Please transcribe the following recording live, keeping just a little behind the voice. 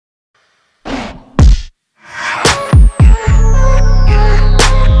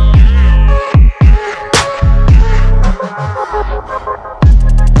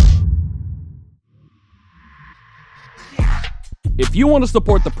If you want to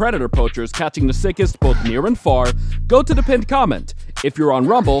support the predator poachers catching the sickest both near and far, go to the pinned comment. If you're on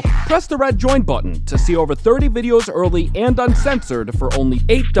Rumble, press the red join button to see over 30 videos early and uncensored for only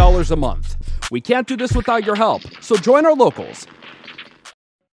 $8 a month. We can't do this without your help, so join our locals.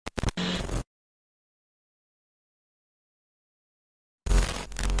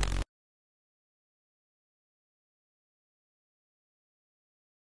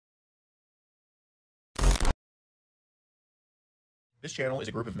 This channel is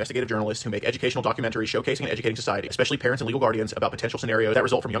a group of investigative journalists who make educational documentaries showcasing and educating society, especially parents and legal guardians, about potential scenarios that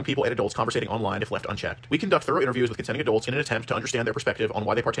result from young people and adults conversating online if left unchecked. We conduct thorough interviews with consenting adults in an attempt to understand their perspective on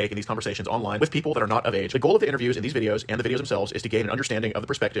why they partake in these conversations online with people that are not of age. The goal of the interviews in these videos and the videos themselves is to gain an understanding of the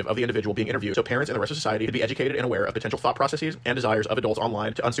perspective of the individual being interviewed, so parents and the rest of society can be educated and aware of potential thought processes and desires of adults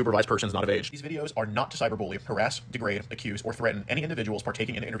online to unsupervised persons not of age. These videos are not to cyberbully, harass, degrade, accuse, or threaten any individuals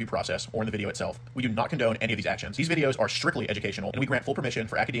partaking in the interview process or in the video itself. We do not condone any of these actions. These videos are strictly educational, and we grant full permission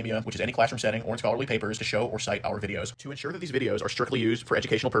for academia, which is any classroom setting or in scholarly papers, to show or cite our videos. To ensure that these videos are strictly used for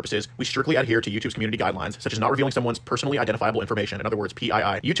educational purposes, we strictly adhere to YouTube's community guidelines, such as not revealing someone's personally identifiable information, in other words, PII.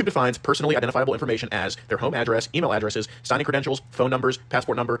 YouTube defines personally identifiable information as their home address, email addresses, signing credentials, phone numbers,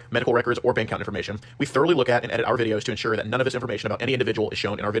 passport number, medical records, or bank account information. We thoroughly look at and edit our videos to ensure that none of this information about any individual is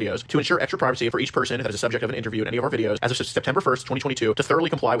shown in our videos. To ensure extra privacy for each person that is a subject of an interview in any of our videos, as of September 1st, 2022, to thoroughly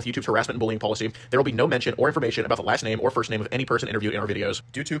comply with YouTube's harassment and bullying policy, there will be no mention or information about the last name or first name of any person interviewed in our videos.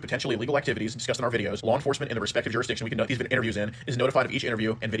 Due to potentially illegal activities discussed in our videos, law enforcement in the respective jurisdiction we conduct these interviews in is notified of each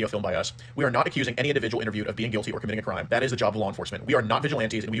interview and video filmed by us. We are not accusing any individual interviewed of being guilty or committing a crime. That is the job of law enforcement. We are not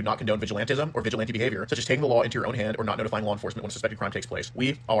vigilantes, and we do not condone vigilantism or vigilante behavior, such as taking the law into your own hand or not notifying law enforcement when a suspected crime takes place.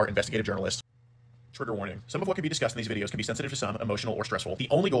 We are investigative journalists. Trigger warning. Some of what can be discussed in these videos can be sensitive to some, emotional, or stressful. The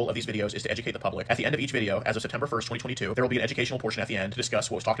only goal of these videos is to educate the public. At the end of each video, as of September 1st, 2022, there will be an educational portion at the end to discuss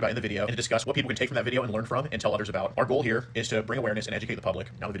what was talked about in the video and to discuss what people can take from that video and learn from and tell others about. Our goal here is to bring awareness and educate the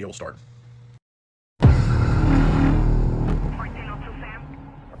public. Now the video will start.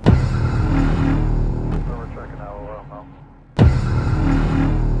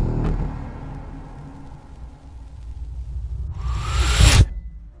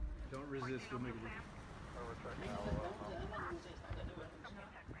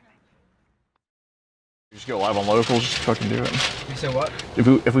 Just go live on locals, just fucking do it. You said what?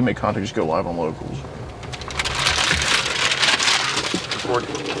 If we make content, just go live on locals. Record.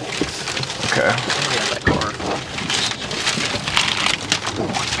 Okay. That car.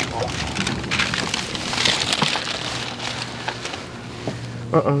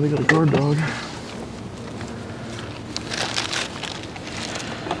 Uh-oh, they got a guard dog.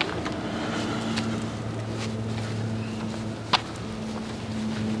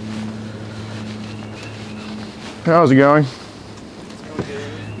 How's it going?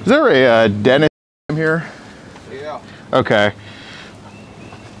 Is there a dentist here? Yeah. Okay.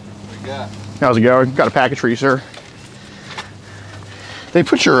 What you got? How's it going? Got a package for you, sir. They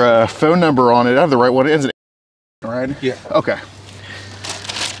put your phone number on it. I have the right one. It ends in 8, right? Yeah. Okay.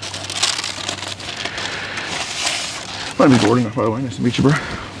 My name is Gordon, by the way. Nice to meet you, bro.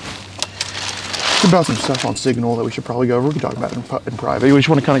 It's about some stuff on Signal that we should probably go over. We can talk about it in private. You just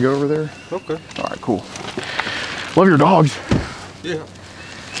want to kind of go over there? Okay. All right, cool. Love your dogs. Yeah.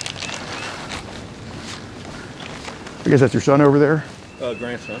 I guess that's your son over there?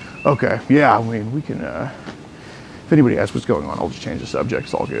 Grandson. Okay. Yeah, I mean, we can, if anybody asks what's going on, I'll just change the subject.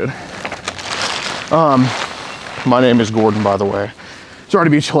 It's all good. My name is Gordon, by the way. Sorry to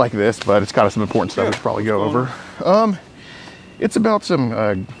beat you like this, but it's kind of some important stuff we should probably go over. It's about some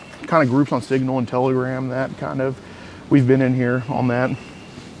kind of groups on Signal and Telegram that kind of, we've been in here on that.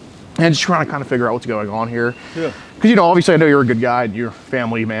 And just trying to kind of figure out what's going on here. Yeah. Because, you know, obviously I know you're a good guy and you're a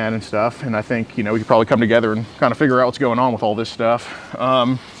family man and stuff. And I think, you know, we could probably come together and kind of figure out what's going on with all this stuff.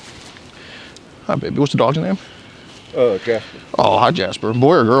 Hi, baby. What's the dog's name? Jasper. Oh, hi, Jasper.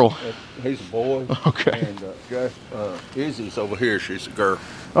 Boy or girl? He's a boy. Okay. And Izzy's over here. She's a girl.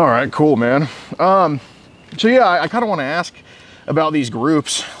 All right, cool, man. So, yeah, I kind of want to ask about these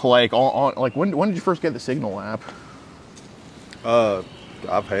groups. Like, like when did you first get the Signal app?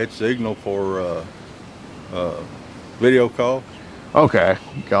 I've had Signal for video calls. Okay,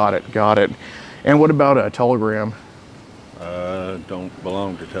 got it. And what about Telegram? Don't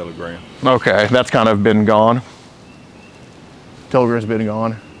belong to Telegram. Okay, that's kind of been gone. Telegram's been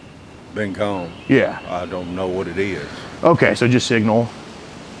gone. Been gone. Yeah. I don't know what it is. Okay, so just Signal.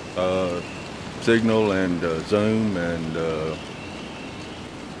 Signal and Zoom and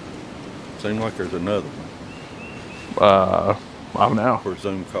seems like there's another one. I don't know. For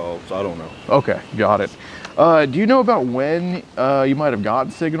Zoom calls, I don't know. Okay, got it. Do you know about when you might have gotten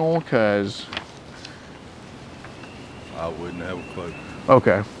Signal? Because I wouldn't have a clue.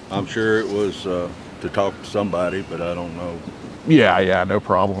 Okay. I'm sure it was to talk to somebody, but I don't know. Yeah, no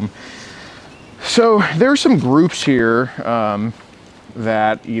problem. So there's some groups here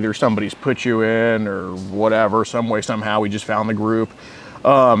that either somebody's put you in or whatever, some way, somehow. We just found the group.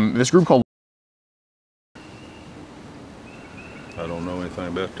 This group called... I don't know anything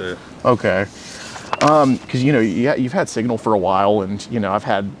about that. Okay. Because, you know, you've had Signal for a while, and, you know, I've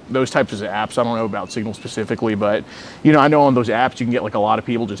had those types of apps. I don't know about Signal specifically, but, you know, I know on those apps you can get, like, a lot of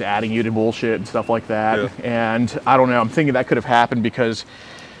people just adding you to bullshit and stuff like that. Yeah. And I don't know, I'm thinking that could have happened because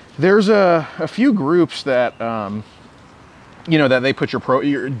there's a few groups that, you know, that they put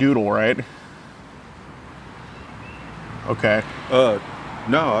your doodle, right? Okay.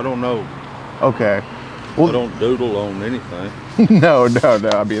 No, I don't know. Okay. Well, I don't doodle on anything. no.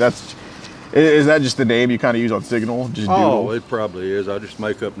 I mean, is that just the name you kind of use on Signal? Just doodle? Oh, it probably is. I just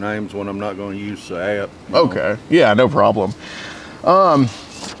make up names when I'm not going to use the app. You know? Okay. Yeah, no problem.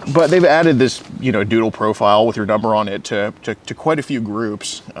 But they've added this, you know, doodle profile with your number on it to quite a few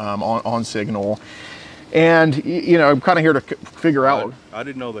groups on Signal. And, you know, I'm kind of here to figure out. I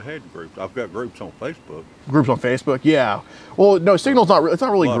didn't know they had groups. I've got groups on Facebook. Groups on Facebook? Yeah. Well, no, Signal's not, it's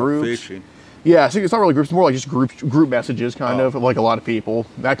not really a lot groups. Of fishing. Yeah, so it's not really groups, it's more like just group messages, kind of, like a lot of people.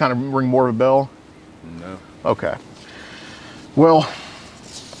 That kind of ring more of a bell? No. Okay. Well,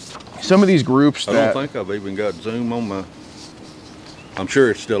 some of these groups I don't think I've even got Zoom on my... I'm sure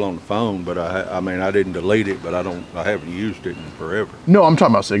it's still on the phone, but I mean, I didn't delete it, but I haven't used it in forever. No, I'm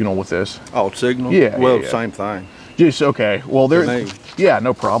talking about Signal with this. Oh, Signal? Yeah. Well, yeah. Same thing. Just, okay. Well, yeah,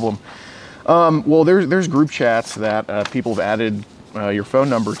 no problem. Well, there's group chats that people have added your phone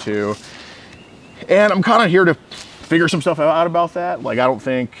number to. And I'm kind of here to figure some stuff out about that. Like, I don't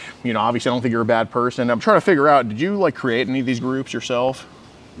think, you know, obviously I don't think you're a bad person. I'm trying to figure out, did you like create any of these groups yourself?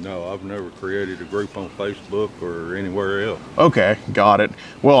 No, I've never created a group on Facebook or anywhere else. Okay, got it.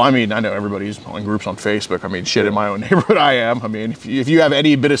 Well, I mean, I know everybody's on groups on Facebook. I mean, shit, in my own neighborhood I am. I mean, if you have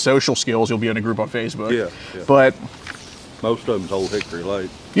any bit of social skills, you'll be in a group on Facebook. Yeah. But most of them's Old Hickory Lake.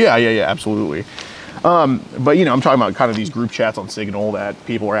 Yeah, absolutely. But, you know, I'm talking about kind of these group chats on Signal that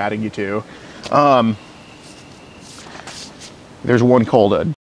people are adding you to. There's one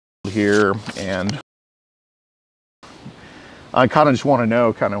called here, and I kind of just want to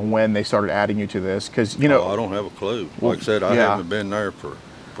know kind of when they started adding you to this, because, you know... I don't have a clue. Like I said, I haven't been there for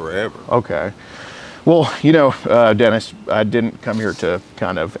forever. Okay. Well, you know, Dennis, I didn't come here to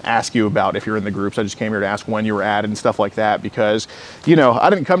kind of ask you about if you're in the groups. I just came here to ask when you were added and stuff like that, because, you know, I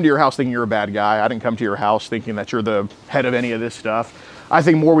didn't come to your house thinking you're a bad guy. I didn't come to your house thinking that you're the head of any of this stuff. I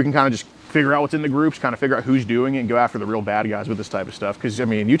think more we can kind of just figure out what's in the groups, kind of figure out who's doing it, and go after the real bad guys with this type of stuff. Because, I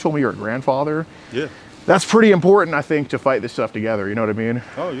mean, you told me you're a grandfather. Yeah. That's pretty important, I think, to fight this stuff together. You know what I mean?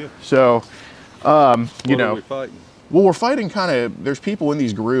 Oh, yeah. So, you know. What are we fighting? Well, we're fighting kind of, there's people in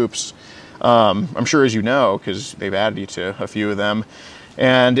these groups, I'm sure as you know, because they've added you to a few of them,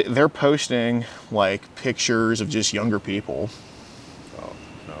 and they're posting, like, pictures of just younger people. Oh,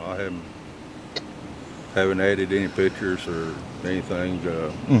 no, I haven't added any pictures or anything.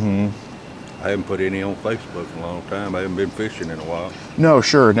 I haven't put any on Facebook in a long time. I haven't been fishing in a while. No,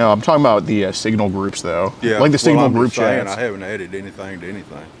 sure. No, I'm talking about the Signal groups, though. Yeah. Like the Signal group chats. chats. I haven't added anything to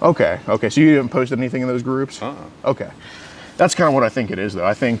anything. Okay. So you didn't post anything in those groups? Okay. That's kind of what I think it is, though.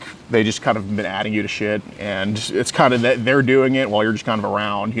 I think they just kind of been adding you to shit, and it's kind of that they're doing it while you're just kind of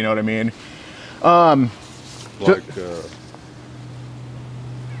around. You know what I mean?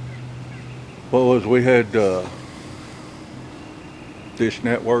 We had Dish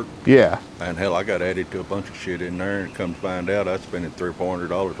Network. Yeah. And hell, I got added to a bunch of shit in there, and come to find out, I was spending $300 or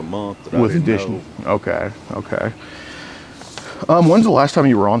 $400 a month that with I didn't Dish. know. Okay. When's the last time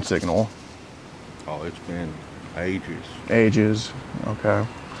you were on Signal? Oh, it's been ages. Okay.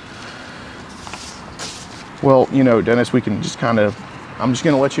 Well, you know, Dennis, we can just kind of, I'm just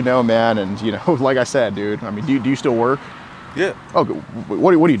going to let you know, man, and, you know, like I said, dude, I mean, do you still work? Yeah. Oh,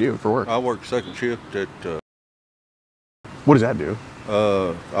 what do you do for work? I work second shift at... what does that do?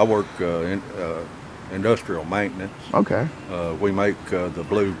 I work in industrial maintenance. Okay. We make the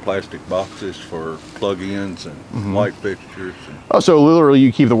blue plastic boxes for plug-ins and light fixtures. Oh, so literally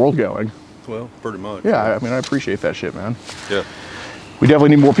you keep the world going. Well, pretty much. Yeah, I mean, I appreciate that shit, man. Yeah. We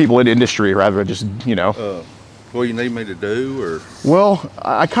definitely need more people in industry rather than just, you know. What do you need me to do, or? Well,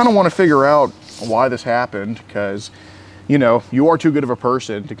 I kind of want to figure out why this happened, because, you know, you are too good of a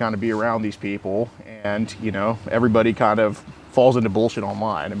person to kind of be around these people, and, you know, everybody kind of falls into bullshit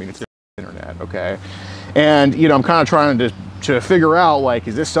online. I mean, it's the internet, okay? And, you know, I'm kind of trying to figure out, like,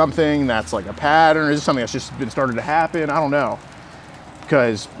 is this something that's like a pattern? Is this something that's just been started to happen? I don't know.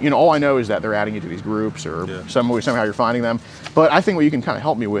 because, you know, all I know is that they're adding you to these groups, or somehow you're finding them. But I think what you can kind of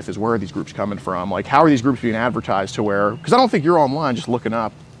help me with is, where are these groups coming from? Like, how are these groups being advertised to where, because I don't think you're online just looking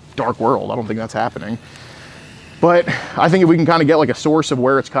up Dark World. I don't think that's happening. But I think if we can kind of get like a source of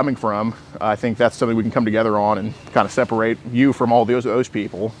where it's coming from, I think that's something we can come together on and kind of separate you from all those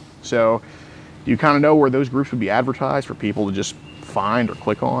people. So do you kind of know where those groups would be advertised for people to just find or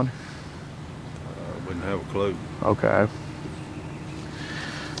click on? I wouldn't have a clue. Okay.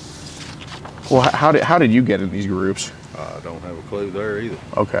 Well, how did you get in these groups? I don't have a clue there either.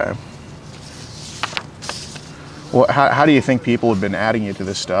 Okay. Well, how do you think people have been adding you to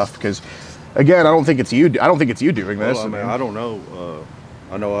this stuff? Because, again, I don't think it's you doing this. Well, I mean, I don't know.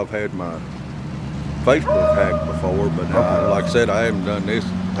 I know I've had my Facebook hacked before, but like I said, I haven't done this.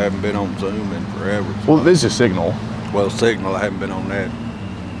 Haven't been on Zoom in forever. So. Well, this is Signal. Well, Signal, I haven't been on that.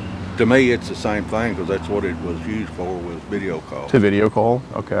 To me, it's the same thing, because that's what it was used for, was video call. To video call?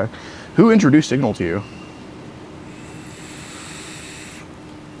 Okay. Who introduced Signal to you?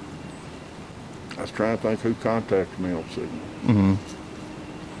 I was trying to think who contacted me on Signal. Mm-hmm.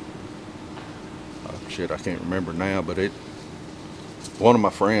 Shit, I can't remember now, but one of my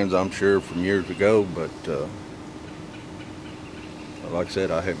friends, I'm sure, from years ago, but like I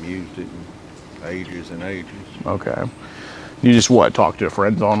said, I haven't used it in ages and ages. Okay. You just, talk to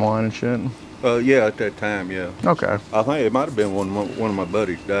friends online and shit? Yeah, at that time, yeah. Okay. I think it might have been one of my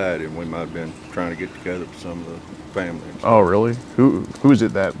buddies died, and we might have been trying to get together with some of the family. Oh, really? Who is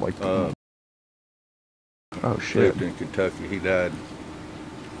it that, like... oh, shit. Lived in Kentucky. He died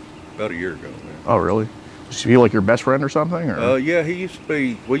about a year ago now. Oh, really? Was he like your best friend or something? Or? Yeah, we used to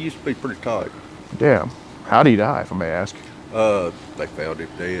be pretty tight. Damn. How did he die, if I may ask? They found him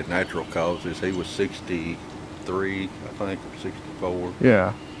dead, natural causes. He was 63, I think, or 64.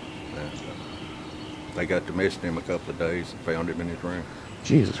 Yeah. And, they got to missing him a couple of days and found him in his room.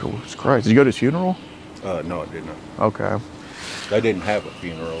 Jesus Christ. Did you go to his funeral? No, I did not. Okay. They didn't have a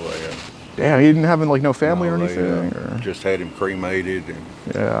funeral. Damn, he didn't have like no family or anything? Or? Just had him cremated. And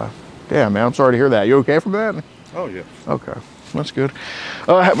yeah. Damn, man, I'm sorry to hear that. You okay from that? Oh, yeah. Okay, that's good.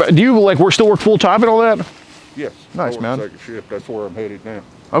 Do you still work full time and all that? Yes. Nice, man. Second shift. That's where I'm headed now.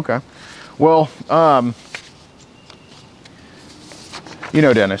 Okay. Well, you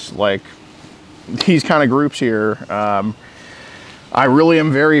know, Dennis, like these kind of groups here, I really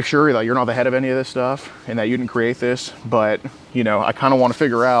am very sure that you're not the head of any of this stuff and that you didn't create this, but, you know, I kind of want to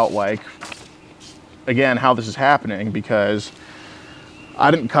figure out, like, again, how this is happening, because I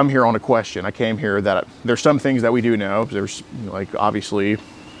didn't come here on a question. I came here that there's some things that we do know. There's, like, obviously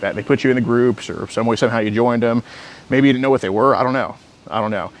that they put you in the groups, or some way, somehow you joined them. Maybe you didn't know what they were. I don't know.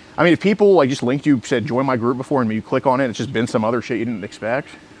 I mean, if people like just linked you, said join my group before, and you click on it, it's just been some other shit you didn't expect.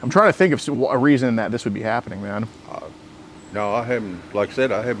 I'm trying to think of a reason that this would be happening, man. No, I haven't. Like I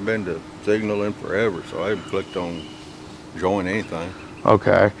said, I haven't been to Signal in forever, so I haven't clicked on join anything.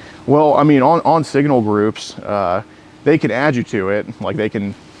 Okay. Well, I mean, on Signal groups, they can add you to it. Like they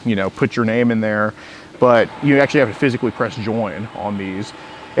can, you know, put your name in there, but you actually have to physically press join on these.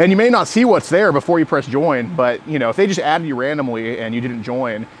 And you may not see what's there before you press join, but you know, if they just added you randomly and you didn't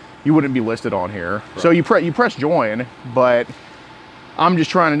join, you wouldn't be listed on here. Right. So you press join, but I'm just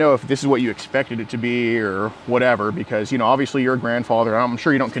trying to know if this is what you expected it to be or whatever, because, you know, obviously you're a grandfather. I'm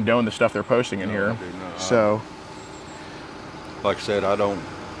sure you don't condone the stuff they're posting in here. I do not. So, like I said, I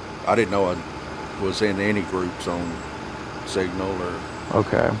didn't know I was in any groups on Signal or.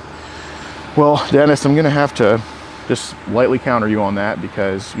 Okay. Well, Dennis, I'm going to have to just lightly counter you on that,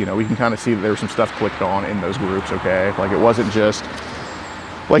 because, you know, we can kind of see that there was some stuff clicked on in those groups, okay? Like, it wasn't just,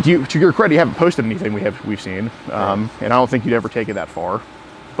 like, you, to your credit, you haven't posted anything we've seen, and I don't think you'd ever take it that far.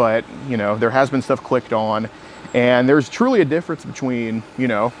 But, you know, there has been stuff clicked on, and there's truly a difference between, you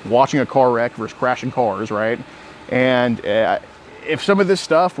know, watching a car wreck versus crashing cars, right? And if some of this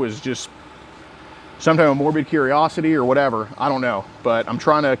stuff was just some type of morbid curiosity or whatever, I don't know. But I'm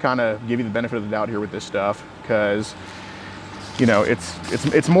trying to kind of give you the benefit of the doubt here with this stuff, because, you know,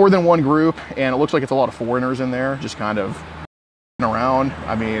 it's more than one group, and it looks like it's a lot of foreigners in there just kind of around.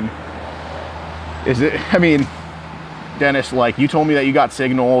 I mean, Dennis, like, you told me that you got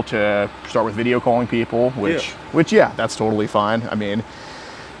Signal to start with video calling people, which yeah, that's totally fine. I mean,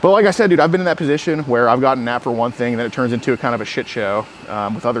 but like I said, dude, I've been in that position where I've gotten an app for one thing, and then it turns into a kind of a shit show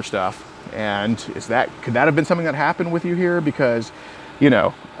with other stuff. And could that have been something that happened with you here? Because, you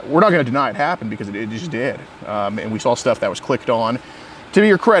know, we're not going to deny it happened, because it just did. And we saw stuff that was clicked on. To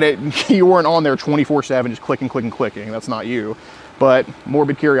your credit, you weren't on there 24/7 just clicking. That's not you. But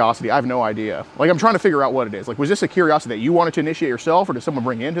morbid curiosity, I have no idea. Like, I'm trying to figure out what it is. Like, was this a curiosity that you wanted to initiate yourself, or did someone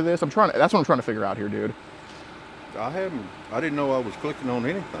bring you into this? That's what I'm trying to figure out here, dude. I didn't know I was clicking on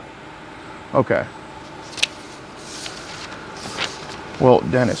anything. Okay. Well,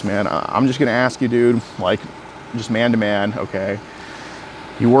 Dennis, man, I'm just gonna ask you, dude, like, just man to man, okay?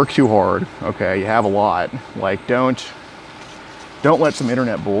 You work too hard, okay? You have a lot. Like, don't let some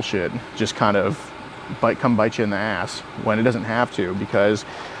internet bullshit just kind of come bite you in the ass when it doesn't have to, because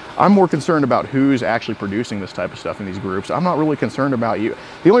I'm more concerned about who's actually producing this type of stuff in these groups. I'm not really concerned about you.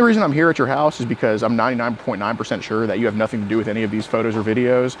 The only reason I'm here at your house is because I'm 99.9% sure that you have nothing to do with any of these photos or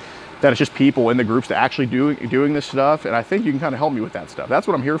videos, that it's just people in the groups that actually doing this stuff, and I think you can kind of help me with that stuff. That's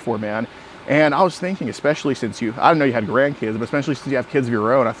what I'm here for, man. And I was thinking, especially since I don't know you had grandkids, but especially since you have kids of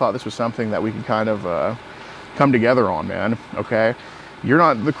your own, I thought this was something that we could kind of come together on, man, okay? You're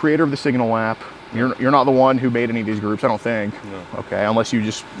not the creator of the Signal app. You're not the one who made any of these groups, I don't think. No. Okay, unless you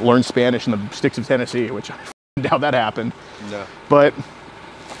just learned Spanish in the sticks of Tennessee, which I doubt that happened. No. But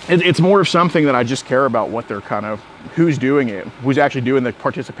it's more of something that I just care about what they're kind of, who's doing it, who's actually doing the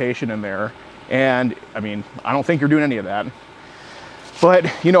participation in there. And I mean, I don't think you're doing any of that.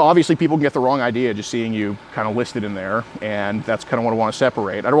 But, you know, obviously people can get the wrong idea just seeing you kind of listed in there, and that's kind of what I want to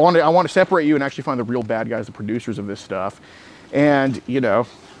separate. I want to separate you and actually find the real bad guys, the producers of this stuff. And, you know,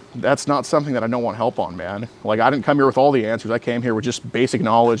 that's not something that I don't want help on, man. Like, I didn't come here with all the answers. I came here with just basic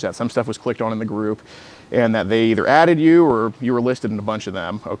knowledge that some stuff was clicked on in the group and that they either added you or you were listed in a bunch of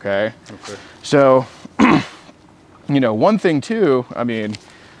them, okay? Okay. So, you know, one thing too, I mean,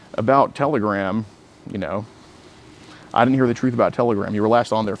 about Telegram, you know, I didn't hear the truth about Telegram. You were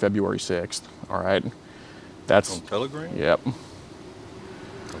last on there February 6th, all right? That's... On Telegram? Yep.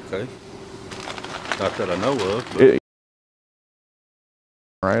 Okay. Not that I know of, but...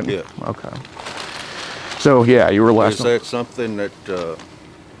 Right? Yeah. Okay. So, yeah, you were last... Is that something that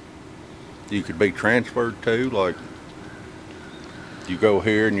you could be transferred to? Like, you go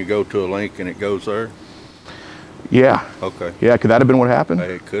here and you go to a link and it goes there? Yeah. Okay. Yeah, could that have been what happened?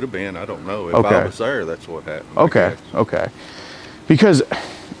 It could have been. I don't know. If okay. I was there, that's what happened. Okay. Okay. Because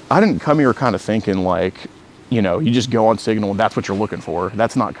I didn't come here kind of thinking like, you know, you just go on Signal and that's what you're looking for.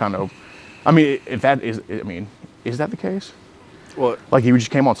 That's not kind of... I mean, if that is... I mean, is that the case? What? Like you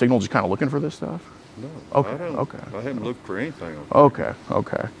just came on Signal just kind of looking for this stuff? No. Okay. Okay. I haven't looked for anything. Okay.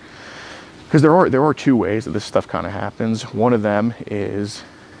 Okay. Because there are two ways that this stuff kind of happens. One of them is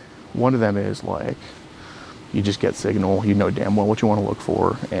like you just get Signal, you know damn well what you want to look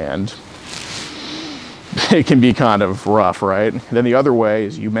for, and it can be kind of rough, right? Then the other way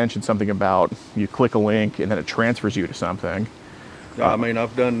is you mentioned something about you click a link and then it transfers you to something. I mean,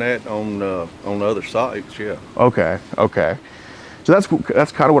 I've done that on other sites, yeah. Okay. Okay. So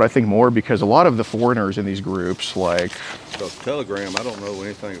that's kind of what I think more, because a lot of the foreigners in these groups, like... So Telegram, I don't know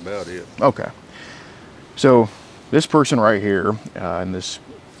anything about it. Okay. So this person right here in this...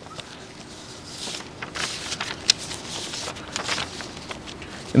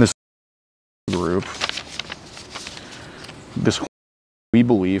 group, we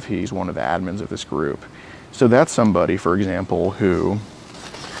believe he's one of the admins of this group. So that's somebody, for example, who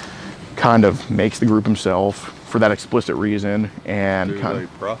kind of makes the group himself for that explicit reason, and do they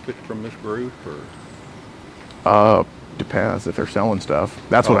profit from this group, or depends if they're selling stuff.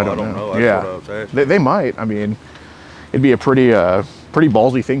 That's what I don't know. That's yeah, what I was asking. They might. I mean, it'd be a pretty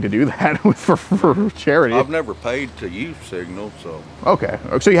ballsy thing to do that for charity. I've never paid to use Signal, so. Okay,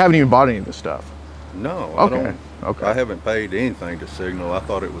 so you haven't even bought any of this stuff. No. Okay. Okay. I haven't paid anything to Signal. I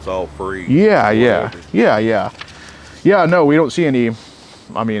thought it was all free. Yeah. No, we don't see any.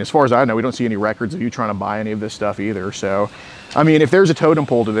 I mean, as far as I know, we don't see any records of you trying to buy any of this stuff either. So, I mean, if there's a totem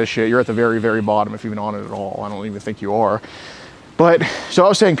pole to this shit, you're at the very, very bottom if you're even on it at all. I don't even think you are. But, so I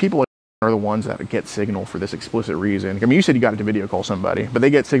was saying people are the ones that get Signal for this explicit reason. I mean, you said you got it to video call somebody, but they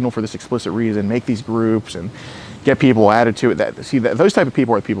get Signal for this explicit reason, make these groups and get people added to it. Those type of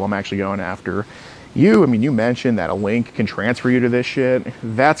people are the people I'm actually going after. I mean, you mentioned that a link can transfer you to this shit.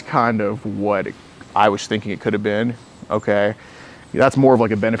 That's kind of what I was thinking it could have been, okay? That's more of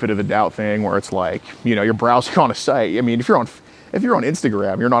like a benefit of the doubt thing, where it's like, you know, you're browsing on a site. I mean, if you're on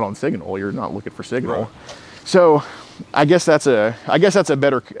Instagram, you're not on Signal. You're not looking for Signal. Right. So, I guess that's a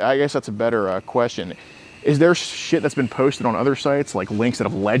better question. Is there shit that's been posted on other sites, like links that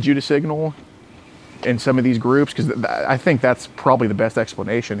have led you to Signal in some of these groups? Because I think that's probably the best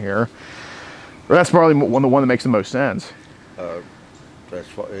explanation here. Or that's probably the one that makes the most sense.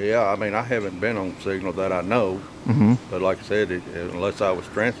 Yeah, I mean, I haven't been on Signal that I know, but like I said, unless I was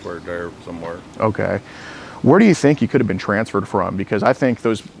transferred there somewhere. Okay. Where do you think you could have been transferred from? Because I think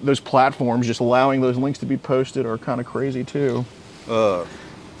those platforms just allowing those links to be posted are kind of crazy too. It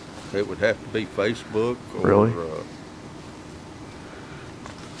would have to be Facebook. Or, really?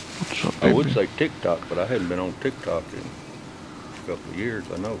 I would say TikTok, but I hadn't been on TikTok in a couple of years,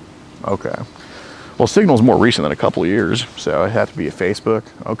 I know. Okay. Well, Signal's more recent than a couple of years, so it had to be a Facebook.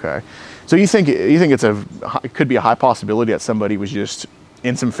 Okay. So you think it could be a high possibility that somebody was just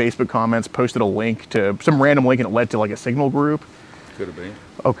in some Facebook comments, posted a link to some random link, and it led to like a Signal group? Could have been.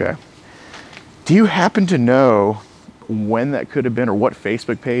 Okay. Do you happen to know when that could have been, or what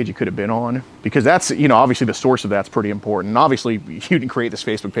Facebook page it could have been on? Because that's, you know, obviously the source of that's pretty important. And obviously you didn't create this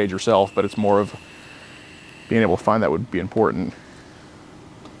Facebook page yourself, but it's more of being able to find that would be important.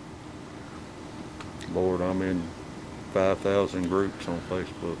 Lord, I'm in 5,000 groups on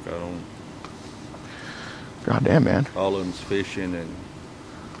Facebook. I don't. God damn, man. All of them's fishing and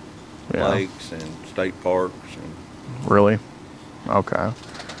lakes and state parks and. Really? Okay.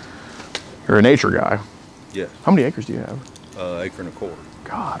 You're a nature guy. Yes. How many acres do you have? Acre and a quarter.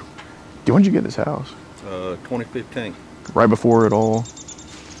 God. When did you get this house? 2015. Right before it all.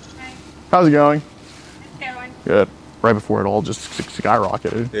 Hi. How's it going? It's going. Good. Right before it all just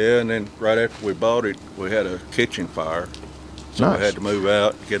skyrocketed. Yeah, and then right after we bought it, we had a kitchen fire. So Nice. we had to move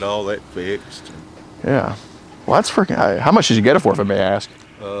out, get all that fixed. Yeah. Well, that's freaking high. How much did you get it for, if I may ask?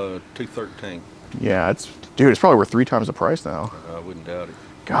 $213. Yeah, it's probably worth 3 times the price now. I wouldn't doubt it.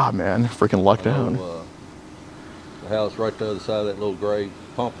 God, man, freaking lucked out. The house right to the other side of that little gray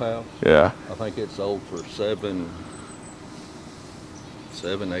pump house. Yeah. I think it sold for $780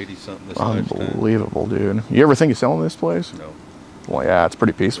 something this last time. Unbelievable, dude. You ever think of selling this place? No. Well, yeah, it's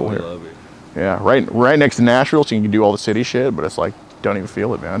pretty peaceful I here. love it. Yeah, right next to Nashville, so you can do all the city shit, but it's like, don't even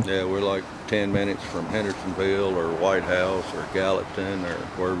feel it, man. Yeah, we're like 10 minutes from Hendersonville or White House or Gallatin or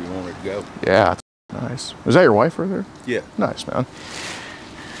wherever you wanted to go. Yeah, it's nice. Is that your wife right there? Yeah. Nice, man.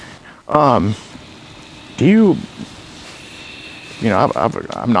 Do you know,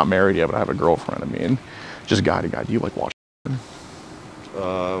 I'm not married yet, but I have a girlfriend. I mean, just guy to guy. Do you like watch?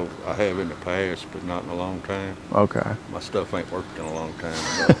 I have in the past, but not in a long time. Okay. My stuff ain't worked in a long time.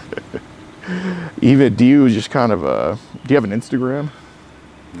 So. Even, do you just kind of, do you have an Instagram?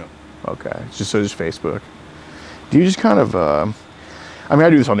 No. Okay. Just Facebook. Do you just kind of, I mean, I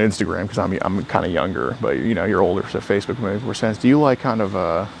do this on Instagram because I'm kind of younger, but you know, you're older, so Facebook makes more sense. Do you like kind of,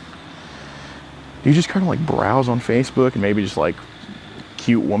 do you just kind of like browse on Facebook and maybe just like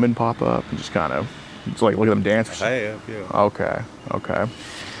cute women pop up and just kind of, just like look at them dance? I have, yeah. Okay.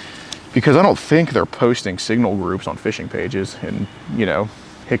 Because I don't think they're posting Signal groups on fishing pages in, you know,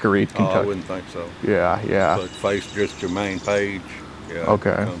 Hickory, Kentucky. I wouldn't think so. Yeah. But face just your main page. Yeah.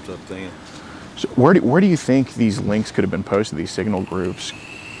 Okay. It comes up then. So where do you think these links could have been posted, these Signal groups?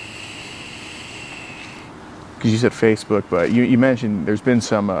 Because you said Facebook, but you mentioned there's been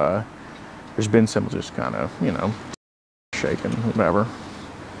some just kind of, you know, shaking, whatever.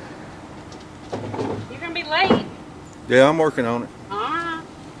 You're gonna be late. Yeah, I'm working on it.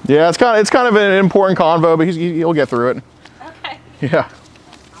 Yeah, it's kind of an important convo, but he'll get through it. Okay. Yeah.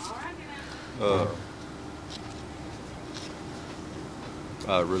 All right then.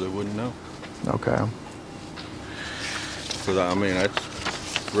 I really wouldn't know. Okay. Because, I mean,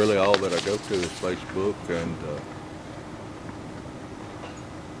 that's really all that I go to is Facebook, and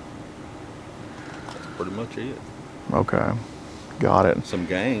that's pretty much it. Okay. Got it. Some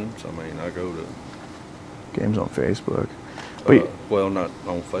games. I mean, I go to... Games on Facebook. But well, not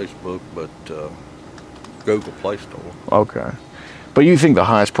on Facebook, but Google Play Store. Okay. But you think the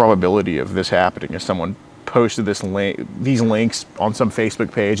highest probability of this happening is someone posted these links on some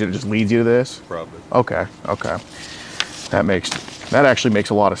Facebook page and it just leads you to this? Probably. Okay. That actually makes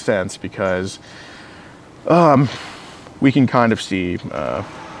a lot of sense because we can kind of see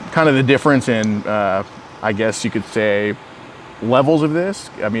kind of the difference in I guess you could say levels of this.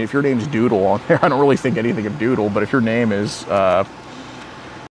 I mean, if your name's Doodle on there, I don't really think anything of Doodle, but if your name is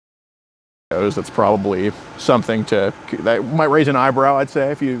that's probably something that might raise an eyebrow, I'd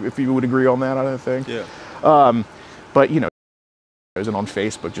say, if you would agree on that, I think. Yeah. But you know, and on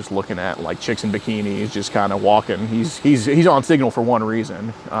Facebook just looking at like chicks in bikinis, just kind of walking. He's on Signal for one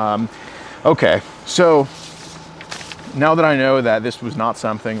reason. Okay, so now that I know that this was not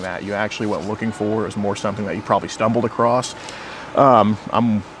something that you actually went looking for, it was more something that you probably stumbled across,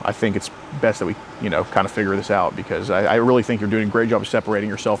 I think it's best that we, you know, kind of figure this out, because I really think you're doing a great job of separating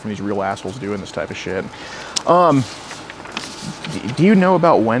yourself from these real assholes doing this type of shit. Do you know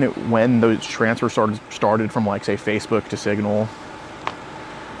about when those transfers started from, like, say, Facebook to Signal?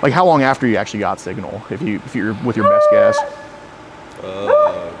 Like, how long after you actually got Signal, if you're with your best guess?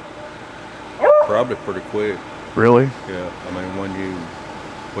 Probably pretty quick. Really? Yeah. I mean,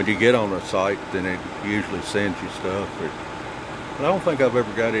 when you get on a site, then it usually sends you stuff. But I don't think I've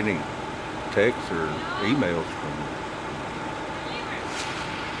ever got any texts or emails from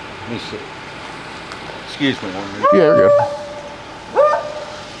Let me see. Excuse me 1 minute. Yeah, you're good.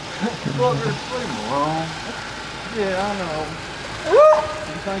 Bugger, leave him alone. Yeah, I know.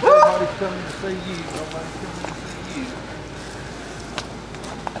 You think everybody's coming to see you? Nobody's coming to see you.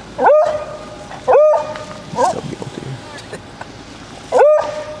 Still guilty.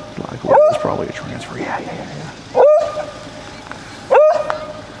 Like, well, it's probably a transfer. Yeah.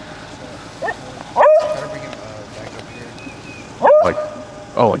 Like,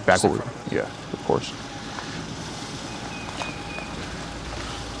 oh, like backward. Yeah, of course.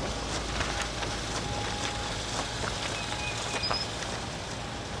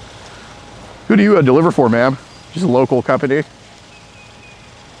 Who do you deliver for, ma'am? Just a local company?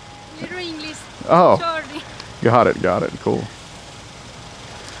 You're English. Oh. Sorry. Got it, cool.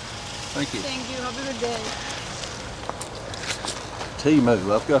 Thank you. Thank you. Have a good day.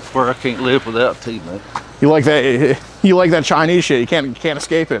 T-Moo. I've got where I can't live without T-Moo. You like that Chinese shit, you can't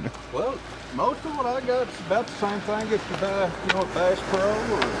escape it. Well, most of what I got is about the same thing as to buy, you know, Bass Pro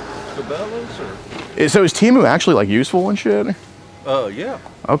or Cabela's or... So is Temu actually like useful and shit? Yeah.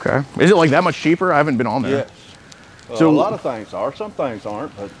 Okay. Is it like that much cheaper? I haven't been on there. Yes. So a lot of things are, some things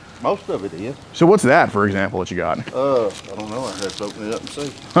aren't, but most of it is. So what's that, for example, that you got? I don't know. I have to open it up and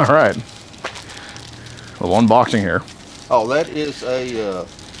see. All right. A little unboxing here. Oh, that is a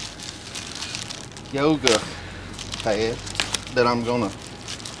yoga pad that I'm gonna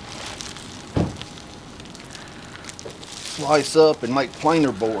slice up and make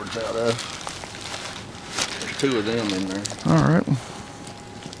planer boards out of. There's 2 of them in there. All right.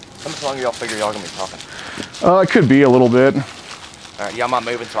 How much longer y'all figure y'all gonna be talking? It could be a little bit. All right, y'all mind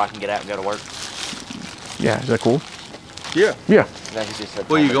moving so I can get out and go to work? Yeah, is that cool? Yeah. Yeah. No, he just said.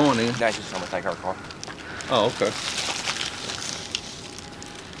 Where you going in? No, he's just told me to take our car. Oh, okay.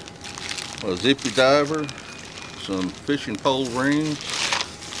 A zippy diver, some fishing pole rings,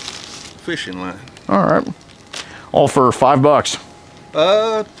 fishing line. All right. All for $5.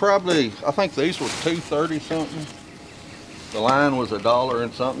 Probably. I think these were $2.30 something. The line was $1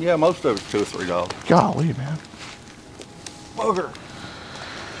 and something. Yeah, most of it's $2 or $3. Golly, man. Bugger.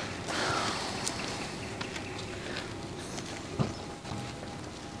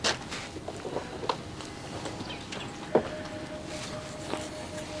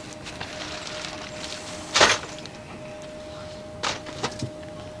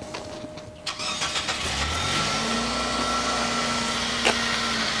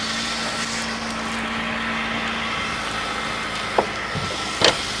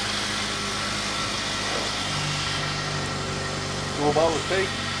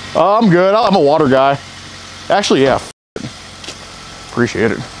 I'm good. I'm a water guy. Actually, yeah.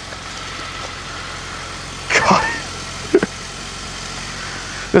 Appreciate it. God.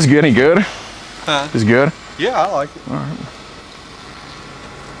 This good? Any good? Huh? This good? Yeah, I like it. All right.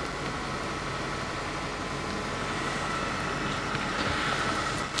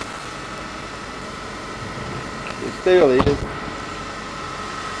 It still is.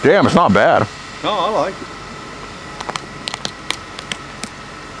 Damn, it's not bad. No, I like it.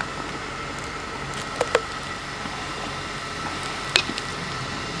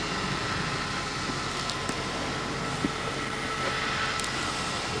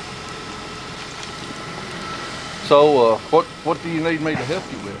 So, what do you need me to help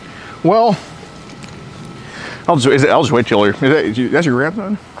you with? Well, I'll just wait till that's your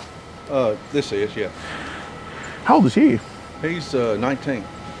grandson? This is, yeah. How old is he? He's 19.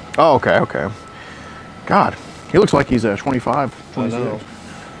 Oh, okay. God, he looks like he's 25, 26. I know.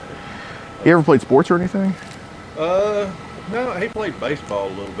 You ever played sports or anything? No, he played baseball a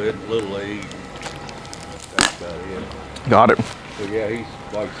little bit, Little League. That's about it. Got it. So yeah,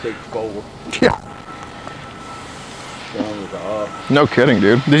 he's like 6'4". Yeah. Strong as a ox. No kidding,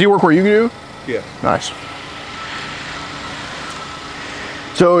 dude. Does he work where you do? Yeah. Nice.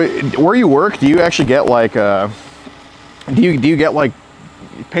 So where you work, do you actually get like do you get like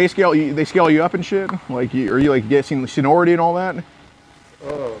pay scale? They scale you up and shit? Like are you like getting seniority and all that?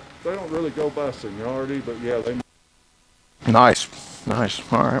 They don't really go by seniority, but yeah, they. Nice.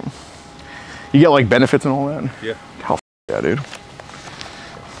 All right. You get like benefits and all that? Yeah. How yeah, dude.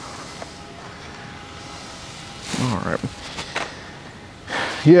 All right.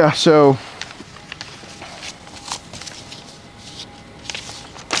 Yeah, so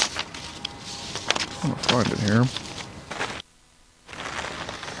I'm gonna find it here.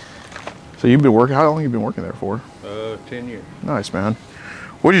 So you've been working, how long have you been working there for? 10 years. Nice, man.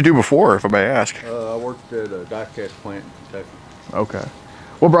 What did you do before, if I may ask? I worked at a die-cast plant in Kentucky. Okay.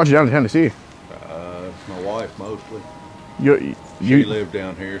 What brought you down to Tennessee? My wife mostly. You She lived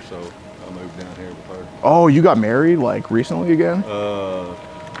down here, so I moved down here with her. Oh, you got married like recently again?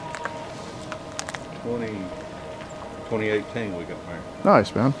 2018 we got married.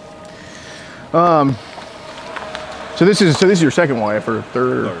 Nice, man. So this is your second wife or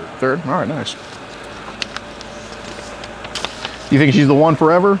third? Third. All right, nice. You think she's the one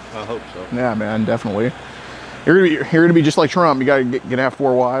forever? I hope so. Yeah, man, definitely. You're gonna be just like Trump. You gotta get have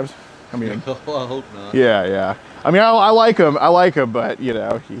 4 wives. I mean, Well, I hope not. yeah, yeah. I mean, I like him. I like him, but you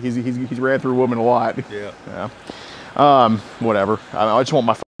know, he's ran through women a lot. Yeah. Yeah. Whatever. I just want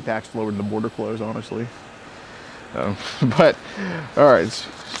my tax lowered and the border closed, honestly. But all right.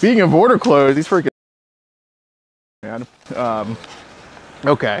 Speaking of border closed, these freaking man.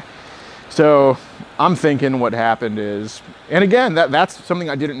 Okay. So I'm thinking what happened is, and again, that's something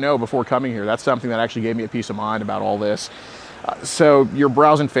I didn't know before coming here. That's something that actually gave me a peace of mind about all this. So you're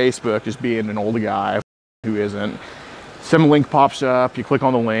browsing Facebook, just being an older guy who isn't. Some link pops up, you click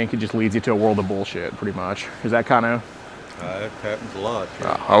on the link, it just leads you to a world of bullshit, pretty much. Is that kind of? It happens a lot.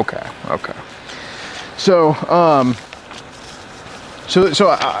 Yeah. Okay. So, I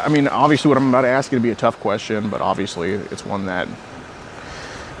mean, obviously what I'm about to ask is going to be a tough question, but obviously it's one that,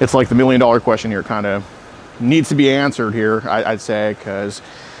 it's like the $1 million question here, kind of needs to be answered here, I'd say, because,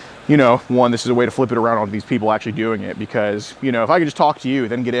 you know, one, this is a way to flip it around on these people actually doing it, because, you know, if I could just talk to you,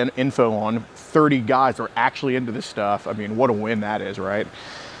 then get info on 30 guys that are actually into this stuff, I mean, what a win that is, right?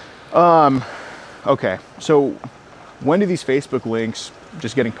 Okay, so when do these Facebook links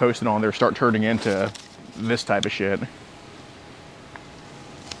just getting posted on there start turning into this type of shit?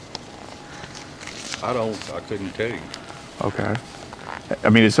 I couldn't tell you. Okay. I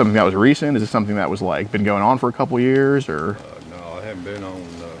mean, is it something that was recent? Is it something that was like been going on for a couple years, or? No, I haven't been on.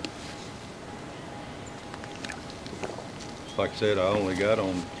 Like I said, I only got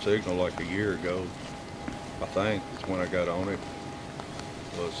on Signal like a year ago. I think that's when I got on it.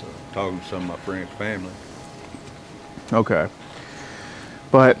 Was talking to some of my friends' family. Okay.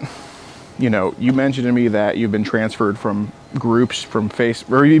 But, you know, you mentioned to me that you've been transferred from groups from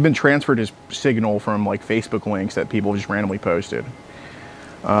or you've been transferred as Signal from like Facebook links that people just randomly posted.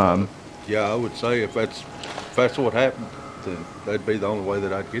 Yeah, I would say if that's what happened, then that'd be the only way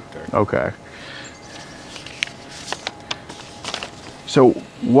that I'd get there. Okay. So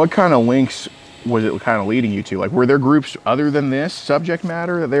what kind of links was it kind of leading you to? Like, were there groups other than this subject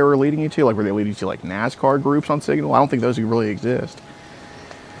matter that they were leading you to? Like, were they leading you to like NASCAR groups on Signal? I don't think those really exist.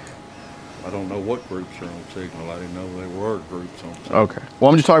 I don't know what groups are on Signal. I didn't know there were groups on Signal. Okay. Well,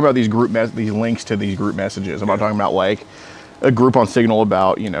 I'm just talking about these these links to these group messages. I'm not talking about like a group on Signal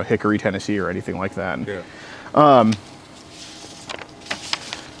about, you know, Hickory, Tennessee or anything like that. Yeah.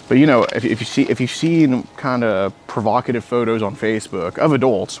 But you know, if you've seen kind of provocative photos on Facebook of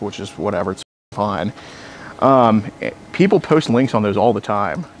adults, which is whatever, it's fine. People post links on those all the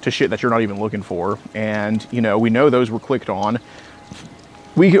time to shit that you're not even looking for, and you know, we know those were clicked on.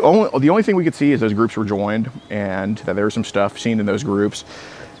 The only thing we could see is those groups were joined and that there was some stuff seen in those groups.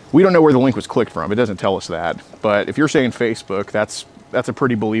 We don't know where the link was clicked from. It doesn't tell us that. But if you're saying Facebook, that's a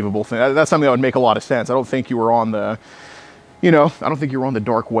pretty believable thing. That's something that would make a lot of sense. I don't think you were on the, you know, I don't think you were on the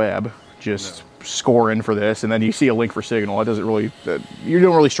dark web just scoring for this, and then you see a link for Signal. It doesn't really, you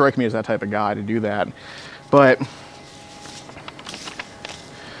don't really strike me as that type of guy to do that. But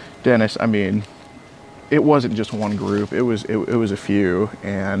Dennis, I mean, it wasn't just one group. It was a few,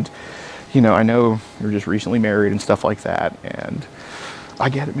 and you know, I know you're just recently married and stuff like that, and I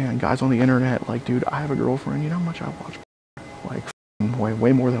get it, man. Guys on the internet, like, dude, I have a girlfriend. You know how much I watch, like,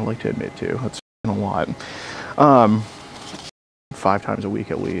 way more than I like to admit to. That's a lot. 5 times a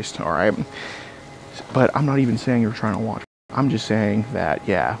week at least. All right, but I'm not even saying you're trying to watch. I'm just saying that,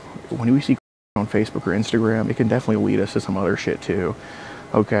 yeah, when we see on Facebook or Instagram, it can definitely lead us to some other shit too.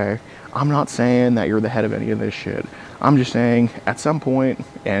 Okay, I'm not saying that you're the head of any of this shit. I'm just saying at some point,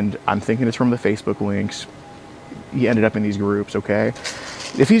 and I'm thinking it's from the Facebook links, you ended up in these groups. Okay,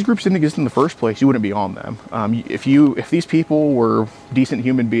 if these groups didn't exist in the first place, you wouldn't be on them. If these people were decent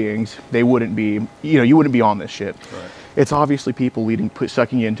human beings, they wouldn't be, you know, you wouldn't be on this shit. Right. It's obviously people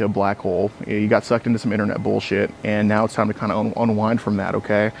sucking you into a black hole. You got sucked into some internet bullshit, and now it's time to kind of unwind from that.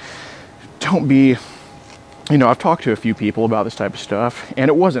 Okay, don't be, you know, I've talked to a few people about this type of stuff, and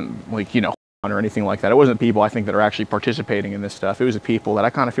it wasn't like, you know, or anything like that. It wasn't people I think that are actually participating in this stuff. It was the people that I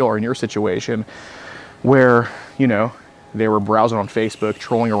kind of feel are in your situation, where, you know, they were browsing on Facebook,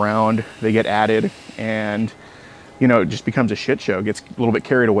 trolling around, they get added, and, you know, it just becomes a shit show, gets a little bit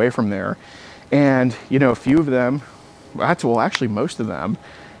carried away from there. And, you know, a few of them, well, actually most of them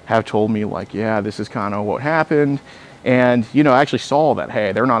have told me, like, yeah, this is kind of what happened. And, you know, I actually saw that,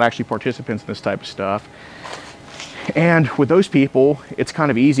 hey, they're not actually participants in this type of stuff. And with those people, it's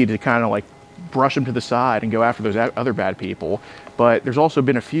kind of easy to kind of like brush them to the side and go after those other bad people. But there's also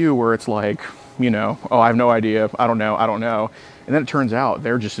been a few where it's like, you know, oh, I have no idea, I don't know. And then it turns out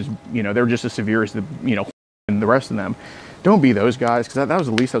they're just as, you know, they're just as severe as the, you know, and the rest of them. Don't be those guys, because that was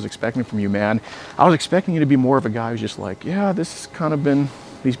the least I was expecting from you, man. I was expecting you to be more of a guy who's just like, yeah, this has kind of been,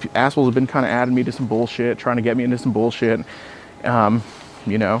 these assholes have been kind of adding me to some bullshit, trying to get me into some bullshit.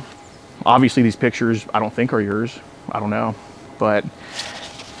 You know, obviously these pictures I don't think are yours. I don't know, but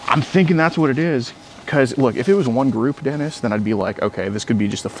I'm thinking that's what it is. Because look, if it was one group, Dennis, then I'd be like, okay, this could be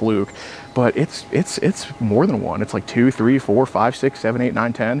just a fluke. But it's more than one. It's like 2, 3, 4, 5, 6, 7, 8,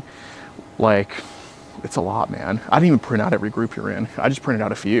 9, 10. Like, it's a lot, man. I didn't even print out every group you're in. I just printed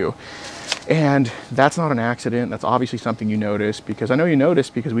out a few. And that's not an accident. That's obviously something you noticed, because I know you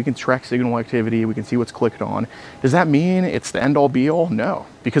noticed because we can track signal activity. We can see what's clicked on. Does that mean it's the end all be all? No.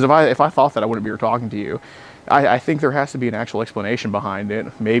 Because if I thought that, I wouldn't be here talking to you. I think there has to be an actual explanation behind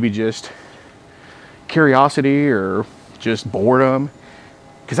it. Maybe just curiosity or just boredom,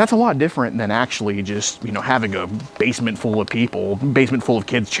 because that's a lot different than actually just, you know, having a basement full of people, basement full of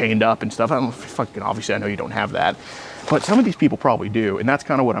kids chained up and stuff. I don't fucking, obviously I know you don't have that, but some of these people probably do, and that's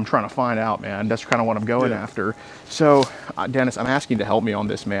kind of what I'm trying to find out, man. That's kind of what I'm going after. So Dennis, I'm asking you to help me on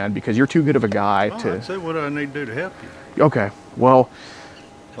this, man, because you're too good of a guy to. I'd say what I need to do to help you. Okay, well,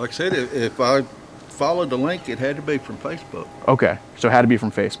 like I said, if I followed the link, it had to be from Facebook. Okay, so it had to be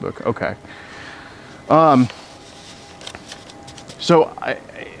from Facebook. Okay. So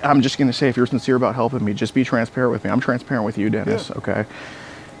I'm just going to say, if you're sincere about helping me, just be transparent with me. I'm transparent with you, Dennis. Yeah. Okay.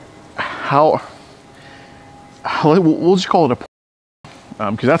 We'll just call it a,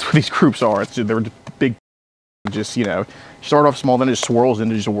 because that's what these groups are. They're big, just, you know, start off small, then it just swirls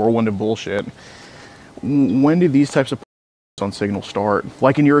into just a whirlwind of bullshit. When did these types of on Signal start?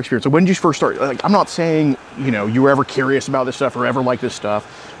 Like, in your experience, so when did you first start? Like, I'm not saying, you know, you were ever curious about this stuff or ever liked this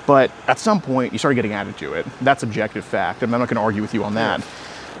stuff, but at some point you started getting added to it. That's objective fact. I'm not going to argue with you on that.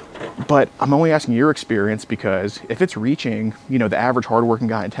 But I'm only asking your experience, because if it's reaching, you know, the average hardworking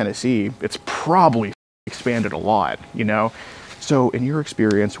guy in Tennessee, it's probably expanded a lot, you know? So in your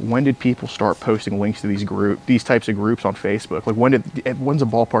experience, when did people start posting links to these types of groups on Facebook? Like, when's a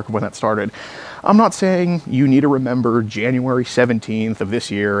ballpark of when that started? I'm not saying you need to remember January 17th of this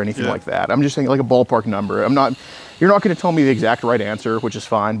year or anything like that. I'm just saying, like, a ballpark number. You're not going to tell me the exact right answer, which is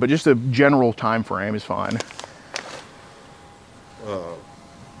fine, but just a general time frame is fine. I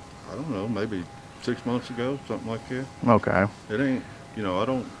don't know, maybe 6 months ago, something like that. Okay. It ain't, you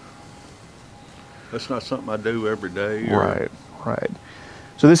know, that's not something I do every day. Right.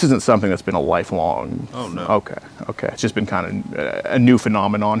 So this isn't something that's been a lifelong. Oh, no. Okay. It's just been kind of a new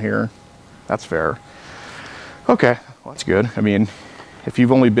phenomenon here. That's fair. Okay, well, that's good. I mean, if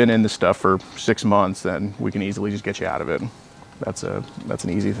you've only been in this stuff for 6 months, then we can easily just get you out of it. That's an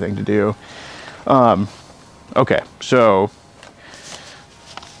easy thing to do. Okay, so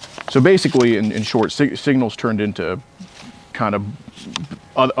basically, in short, Signal's turned into kind of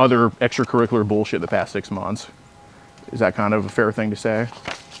other extracurricular bullshit the past 6 months. Is that kind of a fair thing to say?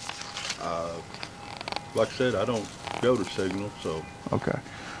 Like I said, I don't go to Signal, so. Okay.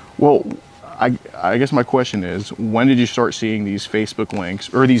 Well, I guess my question is, when did you start seeing these Facebook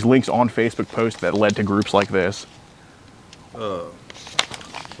links, or these links on Facebook posts that led to groups like this? Like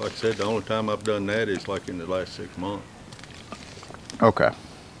I said, the only time I've done that is like in the last 6 months. Okay.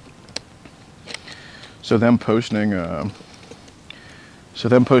 So them posting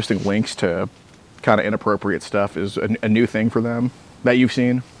links to kind of inappropriate stuff is a new thing for them that you've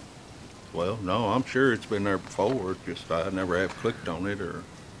seen? Well, no, I'm sure it's been there before. It's just I never have clicked on it or.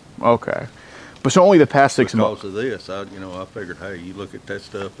 Okay. But so only the past 6 months. Because of this, I figured, hey, you look at that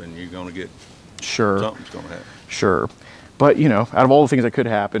stuff and you're going to get. Sure. Something's going to happen. Sure. But, you know, out of all the things that could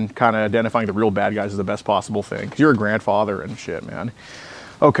happen, kind of identifying the real bad guys is the best possible thing. Because you're a grandfather and shit, man.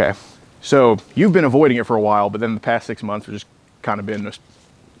 Okay. So you've been avoiding it for a while, but then the past 6 months have just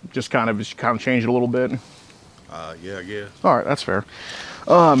kind of changed it a little bit. Yeah, I guess. All right, that's fair.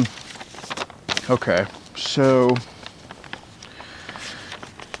 Okay, so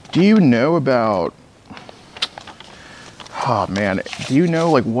do you know about? Oh man, do you know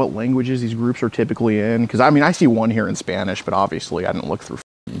like what languages these groups are typically in? Because I mean, I see one here in Spanish, but obviously I didn't look through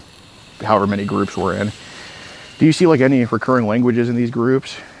however many groups we're in. Do you see like any recurring languages in these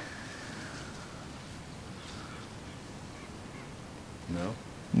groups? No.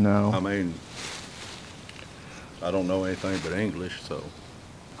 No. I mean, I don't know anything but English, so.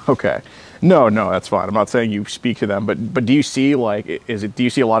 Okay. No, that's fine. I'm not saying you speak to them, but do you see like, do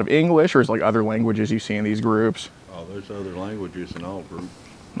you see a lot of English, or is it like other languages you see in these groups? Oh, there's other languages in all groups.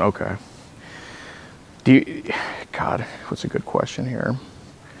 Okay. God, what's a good question here?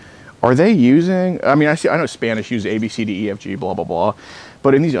 Are they using, I mean, I know Spanish uses A, B, C, D, E, F, G, blah, blah, blah.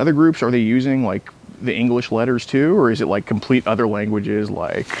 But in these other groups, are they using like the English letters too? Or is it like complete other languages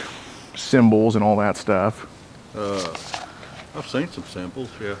like symbols and all that stuff? I've seen some symbols,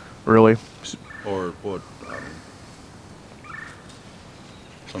 yeah. Really? Or what,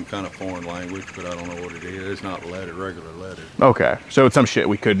 some kind of foreign language, but I don't know what it is. It's not regular letters. Okay, so it's some shit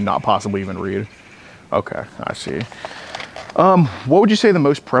we could not possibly even read. Okay, I see. What would you say the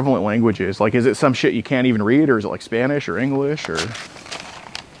most prevalent language is? Like, is it some shit you can't even read, or is it like Spanish or English, or?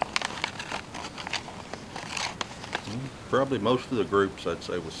 Probably most of the groups I'd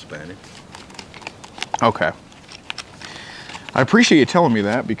say was Spanish. Okay. I appreciate you telling me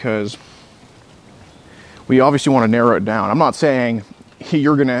that, because we obviously want to narrow it down. I'm not saying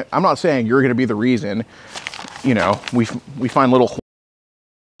you're gonna be the reason, you know, we find little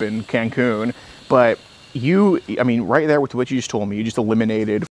in Cancun, but I mean, right there with what you just told me, you just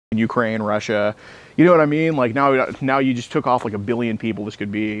eliminated Ukraine, Russia. You know what I mean? Like now you just took off like 1 billion people. This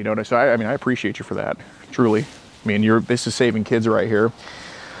could be, you know. So I mean, I appreciate you for that. Truly. I mean, this is saving kids right here.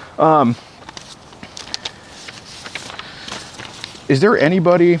 Is there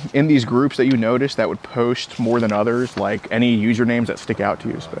anybody in these groups that you notice that would post more than others? Like any usernames that stick out to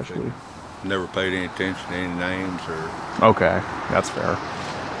you, especially? Never paid any attention to any names or. Okay, that's fair.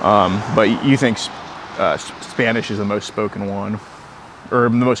 But you think Spanish is the most spoken one, or the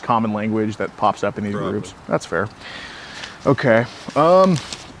most common language that pops up in these Probably. groups? That's fair. Okay. Are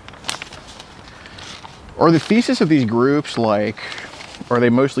the thesis of these groups like, are they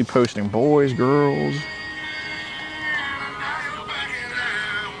mostly posting boys, girls?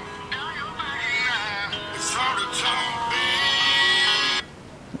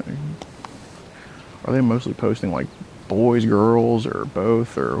 Are they mostly posting like boys, girls, or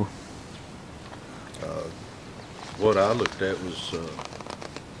both, or? What I looked at was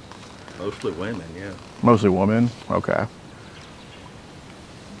mostly women, yeah. Mostly women? Okay.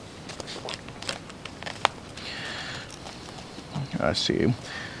 I see.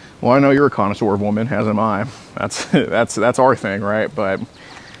 Well, I know you're a connoisseur of women, as am I. That's our thing, right? But,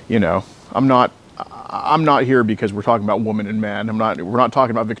 you know, I'm not here because we're talking about women and men. We're not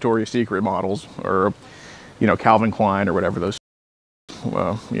talking about Victoria's Secret models or, you know, Calvin Klein or whatever those,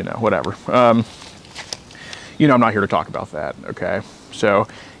 well, you know, whatever. You know, I'm not here to talk about that, okay? So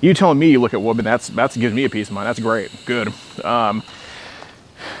you telling me you look at women, that's gives me a peace of mind. That's great, good.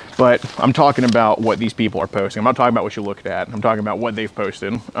 But I'm talking about what these people are posting. I'm not talking about what you looked at. I'm talking about what they've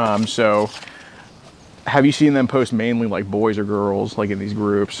posted. So have you seen them post mainly like boys or girls, like in these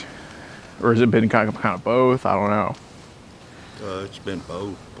groups? Or has it been kind of both? I don't know. It's been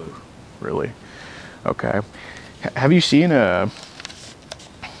both, but. Really? Okay. Have you seen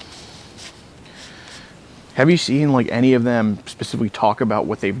like any of them specifically talk about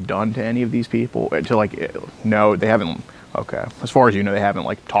what they've done to any of these people? To like, no, they haven't. Okay. As far as you know, they haven't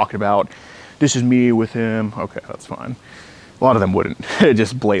like talked about, this is me with him. Okay, that's fine. A lot of them wouldn't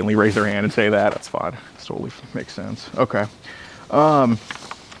just blatantly raise their hand and say that. That's fine. It totally makes sense. Okay.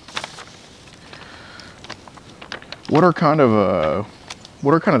 What are kind of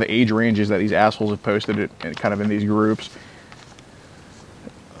the age ranges that these assholes have posted it kind of in these groups?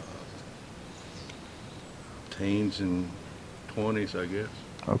 Teens and 20s, I guess.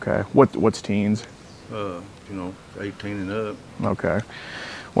 Okay. What's teens? You know, 18 and up. Okay.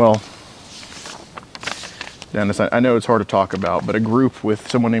 Well, Dennis, I know it's hard to talk about, but a group with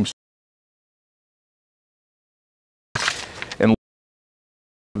someone named and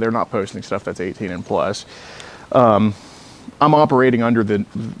they're not posting stuff that's 18 and plus. I'm operating under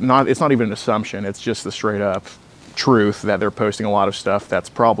it's not even an assumption, it's just the straight up truth that they're posting a lot of stuff that's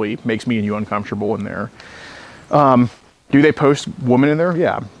probably makes me and you uncomfortable in there. Do they post women in there?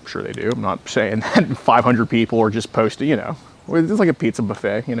 Yeah, I'm sure they do. I'm not saying that 500 people are just posting, you know, it's like a pizza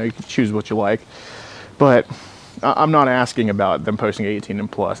buffet, you know, you can choose what you like. But I'm not asking about them posting 18 and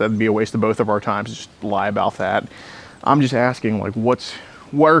plus. That'd be a waste of both of our times to just lie about that. I'm just asking, like, what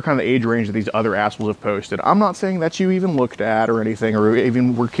are kind of the age range that these other assholes have posted? I'm not saying that you even looked at or anything or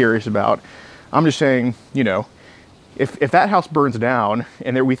even were curious about. I'm just saying, you know, if that house burns down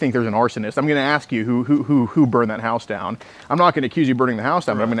and we think there's an arsonist, I'm going to ask you who burned that house down. I'm not going to accuse you of burning the house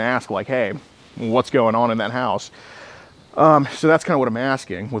down, but I'm going to ask, like, hey, what's going on in that house? So that's kind of what I'm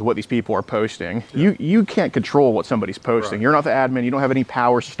asking with what these people are posting. Yeah. You can't control what somebody's posting. Right. You're not the admin. You don't have any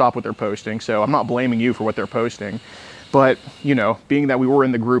powers to stop what they're posting. So I'm not blaming you for what they're posting. But, you know, being that we were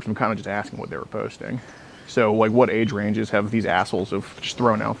in the groups, I'm kind of just asking what they were posting. So, like, what age ranges have these assholes have just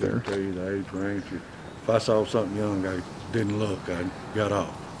thrown out there? I'll tell you the age range. If I saw something young, I didn't look. I got off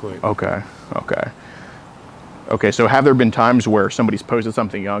quick. Okay. Okay, so have there been times where somebody's posted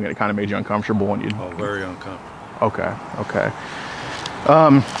something young and it kind of made you uncomfortable and you? Oh, very uncomfortable. Okay, okay.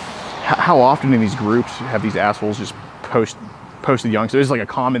 How often in these groups have these assholes just posted young? So is it like a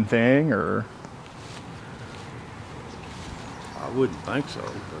common thing, or? I wouldn't think so.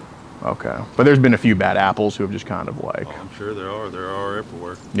 But Okay, but there's been a few bad apples who have just kind of like. oh, I'm sure there are. There are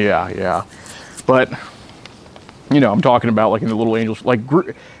everywhere. Yeah, yeah, but you know, I'm talking about like in the Little Angels. Like,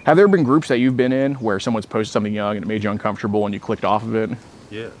 have there been groups that you've been in where someone's posted something young and it made you uncomfortable and you clicked off of it?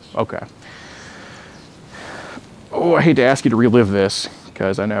 Yes. Okay. Oh, I hate to ask you to relive this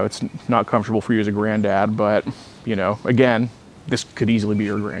because I know it's not comfortable for you as a granddad, but you know, again, this could easily be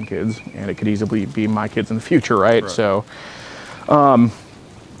your grandkids and it could easily be my kids in the future, right? So,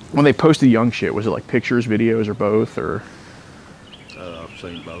 when they posted young shit, was it like pictures, videos, or both, or? I've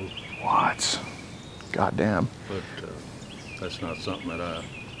seen both. What? God damn. But that's not something that I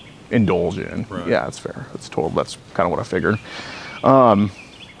Indulge in. Right. Yeah, that's fair. That's kind of what I figured.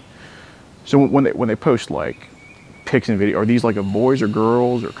 So when they post like pics and video, are these like of boys or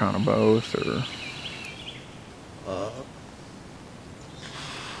girls or kind of both, or?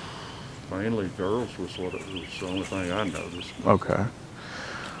 Mainly girls was the only thing I noticed. Okay.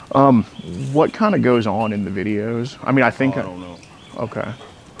 What kind of goes on in the videos? I mean, I think. I don't know. Okay.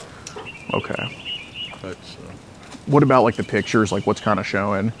 Okay. That's What about like the pictures? Like what's kind of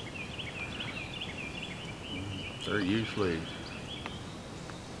showing? they're usually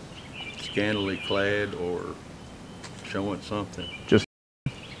scantily clad or showing something. Just.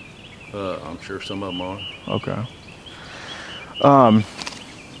 I'm sure some of them are. Okay.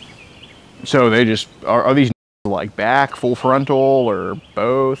 So they just are these like back, full frontal, or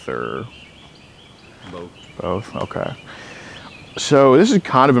both, or? Both. Both. Okay. So this is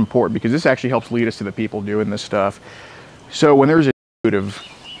kind of important because this actually helps lead us to the people doing this stuff. So when there's a dude of,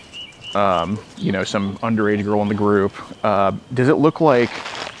 you know, some underage girl in the group, does it look like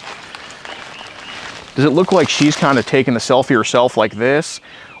she's kind of taking the selfie herself like this,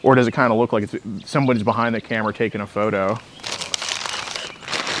 or does it kind of look like somebody's behind the camera taking a photo? I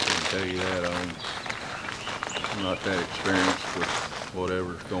can tell you that I'm not that experienced with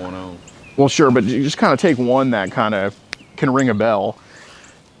whatever's going on. Well, sure, but you just kind of take one that kind of can ring a bell.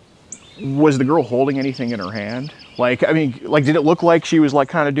 Was the girl holding anything in her hand? Like, I mean, like, did it look like she was like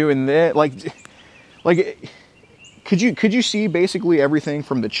kind of doing this? Like, could you see basically everything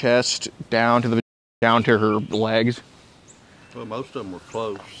from the chest down to her legs? Well, most of them were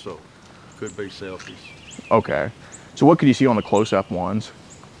close, so could be selfies. Okay. So what could you see on the close-up ones?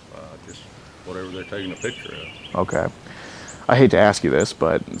 Just whatever they're taking a picture of. Okay. I hate to ask you this,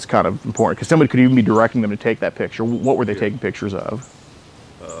 but it's kind of important because somebody could even be directing them to take that picture. What were they taking pictures of?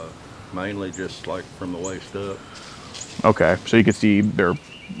 Mainly just like from the waist up. Okay, so you could see their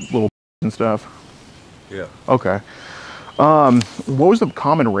little and stuff. Yeah. Okay. What was the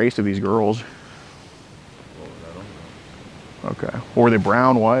common race of these girls? Well, I don't know. Okay. Or were they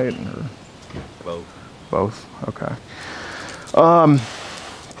brown, white, or Both. both? Okay.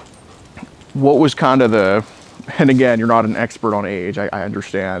 What was kind of the, and again, you're not an expert on age. I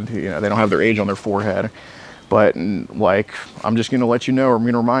understand. You know, they don't have their age on their forehead. But like, I'm just going to let you know, or I'm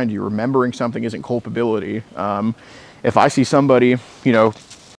going to remind you, remembering something isn't culpability. If I see somebody, you know,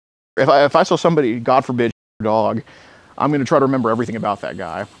 if I saw somebody, God forbid, dog, I'm going to try to remember everything about that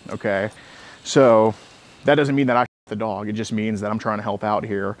guy. Okay. So that doesn't mean that I shot the dog. It just means that I'm trying to help out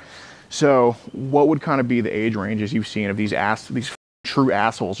here. So what would kind of be the age ranges you've seen of these true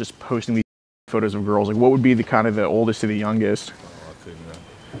assholes just posting these photos of girls? Like, what would be the kind of the oldest to the youngest? Oh,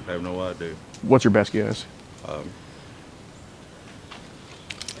 I have no idea. What's your best guess?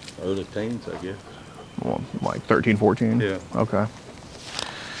 Early teens, I guess. Well, like 13, 14? Yeah. Okay.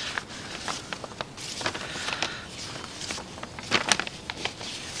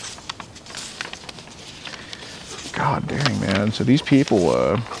 God dang, man. So these people,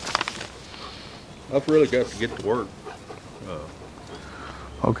 I've really got to get to work.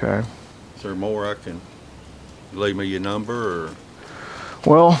 okay. Is there more I can leave me your number, or?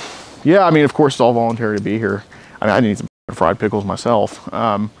 Well, yeah, I mean, of course, it's all voluntary to be here. I mean, I need some fried pickles myself.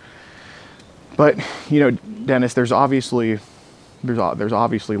 But, you know, Dennis, there's obviously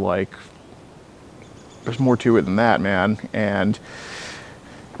like, there's more to it than that, man. And,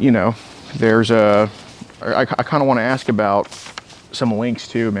 you know, I kind of want to ask about some links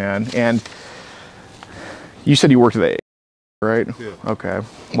too, man. And you said you worked at the, right? Yeah. Okay.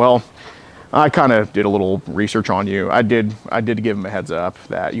 Well, I kind of did a little research on you. I did give him a heads up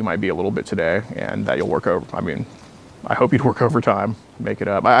that you might be a little bit today and that you'll work over. I mean, I hope you'd work overtime, make it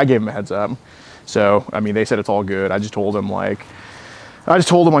up. I gave him a heads up. So, I mean, they said it's all good. I just told him, like, I just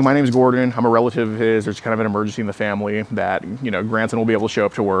told him, like, my name's Gordon. I'm a relative of his. There's kind of an emergency in the family that, you know, Granson will be able to show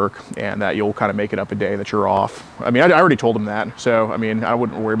up to work and that you'll kind of make it up a day that you're off. I mean, I already told him that. So, I mean, I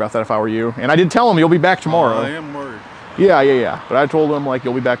wouldn't worry about that if I were you. And I did tell him you'll be back tomorrow. I am worried. Yeah. But I told him, like,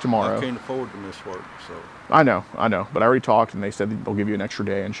 you'll be back tomorrow. I can't afford to miss work, so. I know. But I already talked and they said they'll give you an extra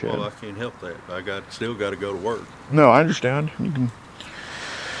day and shit. Well, I can't help that. I still got to go to work. No, I understand. You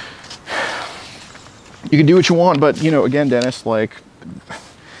can do what you want, but, you know, again, Dennis, like,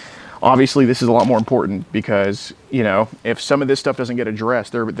 obviously this is a lot more important because, you know, if some of this stuff doesn't get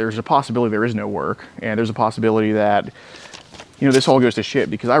addressed, there's a possibility there is no work, and there's a possibility that, you know, this all goes to shit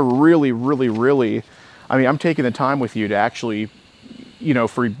because I really, I mean, I'm taking the time with you to actually, you know,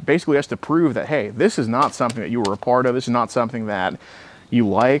 for basically us to prove that, hey, this is not something that you were a part of. This is not something that you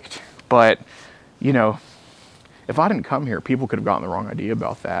liked, but, you know, if I didn't come here, people could have gotten the wrong idea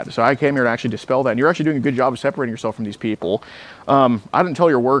about that. So I came here to actually dispel that. And you're actually doing a good job of separating yourself from these people. I didn't tell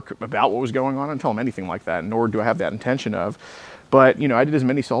your work about what was going on. I didn't tell them anything like that, nor do I have that intention of. But, you know, I did as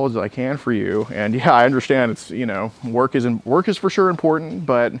many solids as I can for you. And yeah, I understand it's, you know, work is for sure important,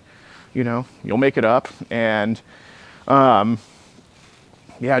 but, you know, you'll make it up. And,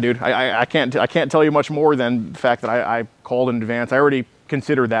 yeah, dude, I can't tell you much more than the fact that I called in advance. I already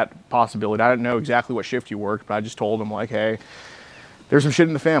considered that possibility. I didn't know exactly what shift you worked, but I just told him, like, hey, there's some shit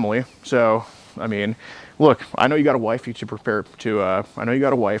in the family. So, I mean, look, I know you got a wife to prepare to, I know you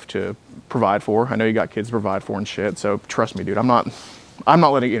got a wife to provide for. I know you got kids to provide for and shit. So trust me, dude, I'm not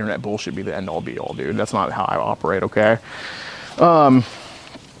letting internet bullshit be the end all be all, dude. That's not how I operate, okay? But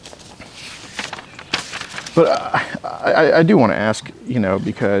I do want to ask, you know,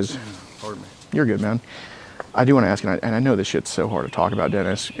 because Pardon me. You're good, man. I do want to ask, and I know this shit's so hard to talk about,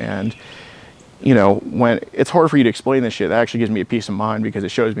 Dennis, and, you know, when it's hard for you to explain this shit, that actually gives me a peace of mind because it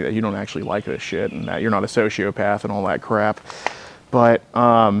shows me that you don't actually like this shit and that you're not a sociopath and all that crap. But,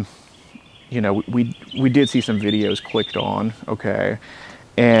 you know, we did see some videos clicked on, okay,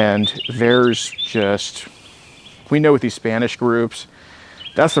 and there's just, we know with these Spanish groups,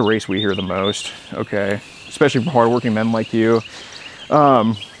 that's the race we hear the most, okay, especially from hardworking men like you.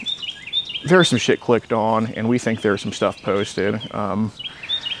 There's some shit clicked on, and we think there's some stuff posted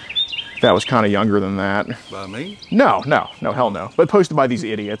that was kind of younger than that. By me? No, hell no. But posted by these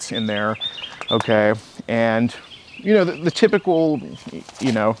idiots in there, okay? And, you know, the typical,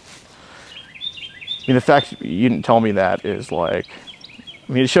 you know, I mean, the fact you didn't tell me that is like,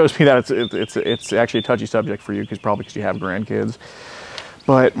 I mean, it shows me that it's actually a touchy subject for you, probably because you have grandkids.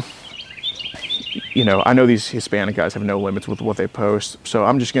 But, you know, I know these Hispanic guys have no limits with what they post, so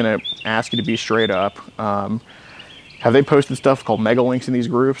I'm just going to ask you to be straight up. Have they posted stuff called mega links in these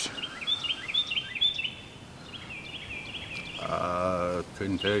groups?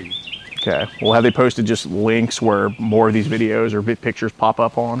 Couldn't tell you. Okay. Well, have they posted just links where more of these videos or pictures pop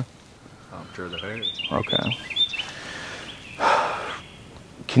up on? I'm sure they have. Okay.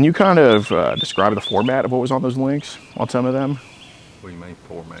 Can you kind of describe the format of what was on those links on some of them? What do you mean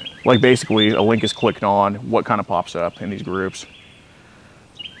format? Like basically a link is clicked on, what kind of pops up in these groups?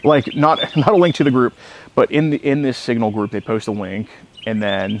 Like not a link to the group, but in this Signal group they post a link and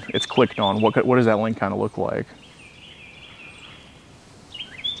then it's clicked on. What does that link kind of look like?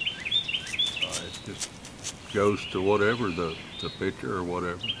 It just goes to whatever, the picture or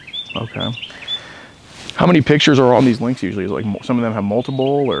whatever. Okay. How many pictures are on these links usually? Is it like some of them have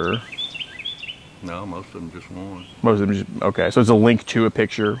multiple or? No, most of them just one. Most of them just, okay, so it's a link to a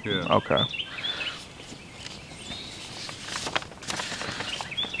picture? Yeah. Okay.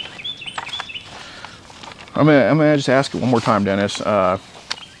 I'm gonna just ask it one more time, Dennis. I'm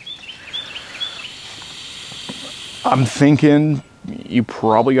thinking you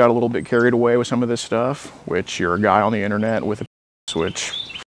probably got a little bit carried away with some of this stuff, which you're a guy on the internet with a which,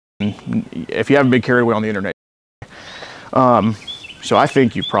 if you haven't been carried away on the internet, so I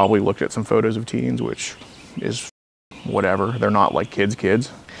think you probably looked at some photos of teens, which is whatever. They're not like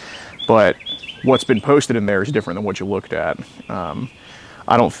kids, but what's been posted in there is different than what you looked at.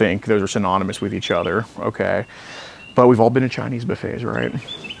 I don't think those are synonymous with each other, okay? But we've all been to Chinese buffets, right?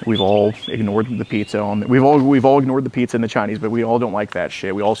 We've all ignored the pizza we've all ignored the pizza and the Chinese, but we all don't like that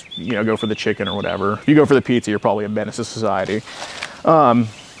shit. We all, you know, go for the chicken or whatever. If you go for the pizza, you're probably a menace to society. So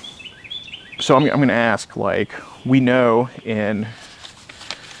I'm gonna ask, like, we know in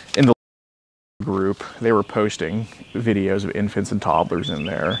the group, they were posting videos of infants and toddlers in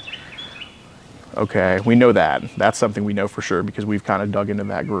there. Okay, we know that. That's something we know for sure because we've kind of dug into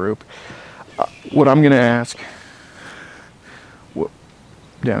that group. What I'm gonna ask,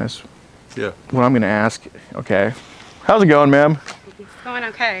 Dennis. Yeah. What I'm gonna ask, okay. How's it going, ma'am? It's going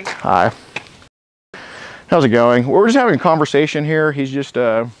okay. Hi. How's it going? We're just having a conversation here. He's just,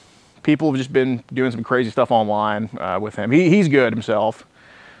 people have just been doing some crazy stuff online with him. He's good himself,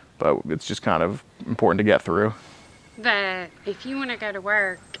 but it's just kind of important to get through. But if you want to go to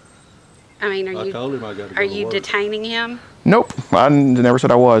work, I mean, I told him I got to go are to you work. detaining him? Nope, I never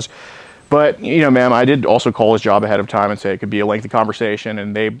said I was. But, you know, ma'am, I did also call his job ahead of time and say it could be a lengthy conversation,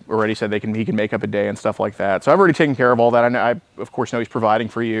 and they already said he can make up a day and stuff like that. So I've already taken care of all that. I of course, know he's providing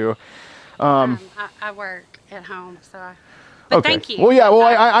for you. I work at home, so. But Okay. thank you. Well, yeah. Well,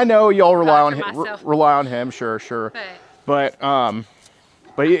 I know y'all rely on Forgot for him. myself. Rely on him. Sure. But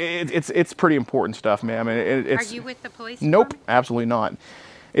it's pretty important stuff, ma'am. Are you with the police Nope, department? absolutely not.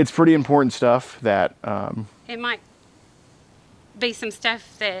 It's pretty important stuff that. It might be some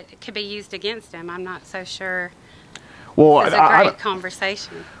stuff that could be used against him. I'm not so sure. Well, It's a great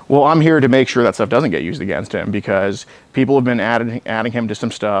conversation. Well, I'm here to make sure that stuff doesn't get used against him, because people have been adding him to some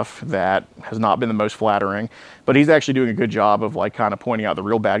stuff that has not been the most flattering. But he's actually doing a good job of like kind of pointing out the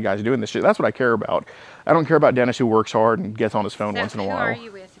real bad guys doing this shit. That's what I care about. I don't care about Dennis who works hard and gets on his phone once in a while. Who are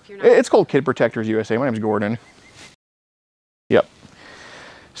you with if you're not? It's called Kid Protectors USA. My name's Gordon. Yep.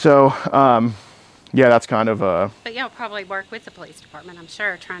 So, yeah, that's kind of But y'all probably work with the police department, I'm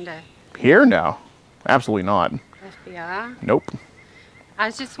sure, trying to here now. Absolutely not. FBI. Nope. I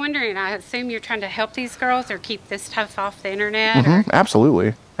was just wondering, I assume you're trying to help these girls or keep this stuff off the internet? Or?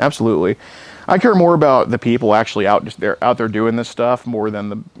 Absolutely. I care more about the people actually out there doing this stuff more than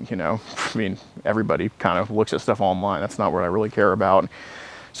the, you know, I mean, everybody kind of looks at stuff online. That's not what I really care about.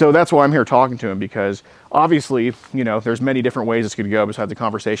 So that's why I'm here talking to him, because obviously, you know, there's many different ways this could go besides the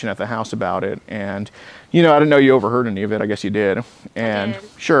conversation at the house about it. And, you know, I didn't know you overheard any of it. I guess you did. And I did.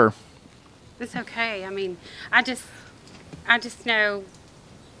 Sure. It's okay. I mean, I just know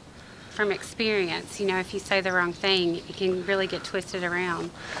from experience, you know, if you say the wrong thing, it can really get twisted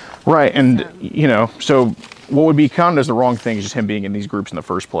around. Right. And, So- you know, so what would be counted as the wrong thing is just him being in these groups in the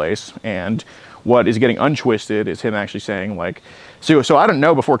first place. And what is getting untwisted is him actually saying, like, so I didn't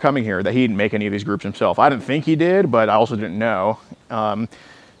know before coming here that he didn't make any of these groups himself. I didn't think he did, but I also didn't know.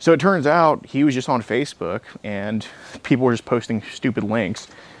 So it turns out he was just on Facebook and people were just posting stupid links,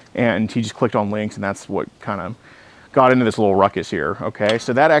 and he just clicked on links, and that's what kind of got into this little ruckus here. Okay.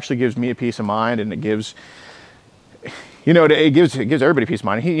 So that actually gives me a peace of mind, and it gives, you know, it gives everybody peace of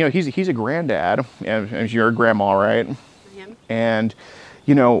mind. You know, he's a granddad, and you're a grandma, right? I am. And,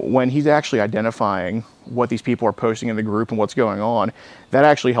 you know, when he's actually identifying what these people are posting in the group and what's going on, that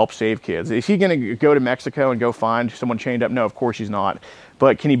actually helps save kids. Is he going to go to Mexico and go find someone chained up? No, of course he's not.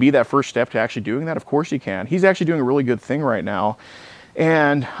 But can he be that first step to actually doing that? Of course he can. He's actually doing a really good thing right now.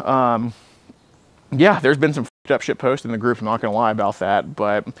 And, yeah, there's been some f***ed up shit posted in the group. I'm not going to lie about that.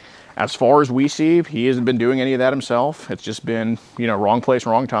 But as far as we see, he hasn't been doing any of that himself. It's just been, you know, wrong place,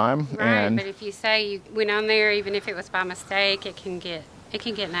 wrong time. Right, And but if you say you went on there, even if it was by mistake, it can get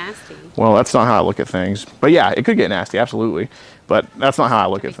nasty. well, that's not how I look at things. But yeah, it could get nasty, absolutely. But that's not how I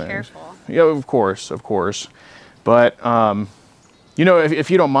look at Be things. careful. Yeah, of course. But, you know, if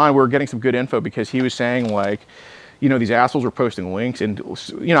you don't mind, we're getting some good info, because he was saying, like, you know, these assholes are posting links, and,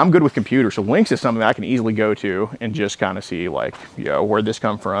 you know, I'm good with computers, so links is something that I can easily go to and just kind of see, like, you know, where'd this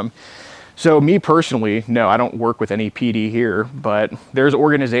come from. So me personally, no, I don't work with any PD here, but there's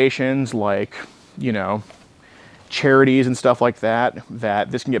organizations like, you know, charities and stuff like that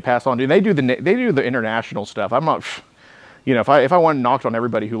this can get passed on to. They do the international stuff. I'm not, you know, if I went and knocked on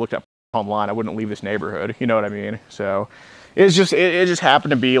everybody who looked up online, I wouldn't leave this neighborhood. You know what I mean? So it's just it just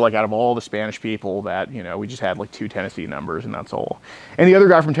happened to be like, out of all the Spanish people that, you know, we just had like 2 Tennessee numbers, and that's all. And the other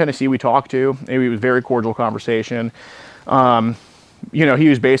guy from Tennessee we talked to, it was a very cordial conversation. You know, he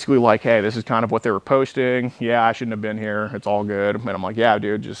was basically like, hey, this is kind of what they were posting. Yeah, I shouldn't have been here. It's all good. And I'm like, yeah,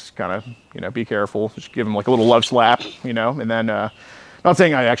 dude, just kind of, you know, be careful. Just give him like a little love slap, you know, and then, not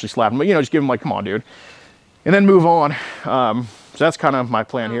saying I actually slapped him, but, you know, just give him like, come on, dude. And then move on. So that's kind of my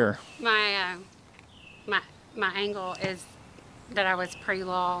plan here. My angle is that I was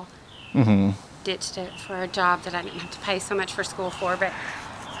pre-law, ditched it for a job that I didn't have to pay so much for school for. But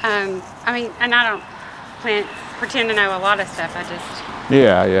I mean, and I don't pretend to know a lot of stuff. I just,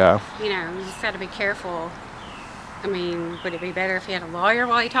 Yeah. you know, you just got to be careful. I mean, would it be better if you had a lawyer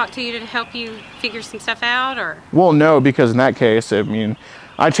while he talked to you to help you figure some stuff out, or? Well, no, because in that case, I mean,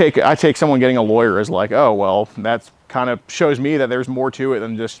 I take someone getting a lawyer as like, oh, well, that's kind of shows me that there's more to it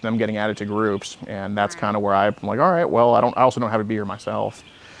than just them getting added to groups. And that's kind of where I'm like, all right, well, I also don't have to be here myself.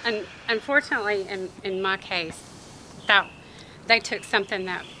 And unfortunately, in my case, that they took something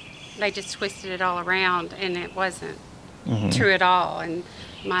that they just twisted it all around, and it wasn't true at all. And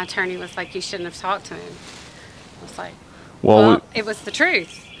my attorney was like, you shouldn't have talked to him. I was like, Well, it was the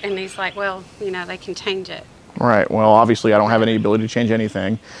truth. And he's like, well, you know, they can change it. Right. Well, obviously I don't have any ability to change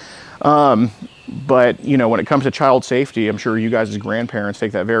anything. But, you know, when it comes to child safety, I'm sure you guys as grandparents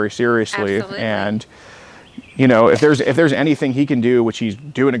take that very seriously. Absolutely. And, you know, if there's anything he can do, which he's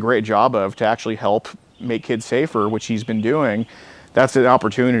doing a great job of, to actually help make kids safer, which he's been doing, that's an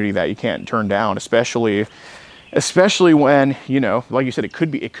opportunity that you can't turn down, especially when, you know, like you said, it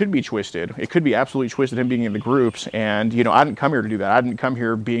could be twisted. It could be absolutely twisted, him being in the groups. And, you know, I didn't come here to do that. I didn't come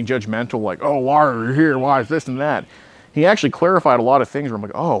here being judgmental, like, oh, why are you here? Why is this and that? He actually clarified a lot of things where I'm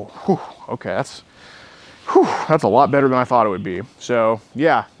like, oh, whew, okay, that's a lot better than I thought it would be. So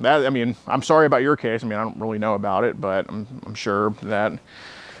yeah, I mean, I'm sorry about your case. I mean, I don't really know about it, but I'm sure that it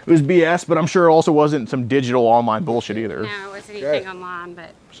was BS, but I'm sure it also wasn't some digital online bullshit either. No, it wasn't anything online,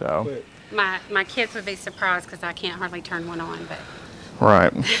 but so my kids would be surprised because I can't hardly turn one on, but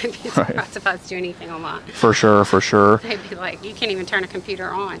right. they'd be surprised if I was doing anything online. For sure. They'd be like, you can't even turn a computer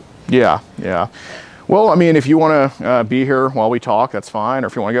on. Yeah. Well, I mean, if you want to be here while we talk, that's fine. Or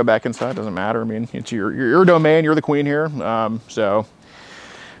if you want to go back inside, doesn't matter. I mean, it's your domain. You're the queen here. So,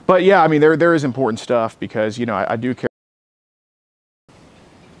 but yeah, I mean, there is important stuff because, you know, I do care.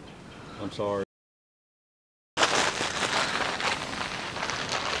 I'm sorry.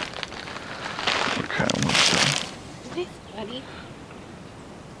 Okay, let's see. Thanks, buddy.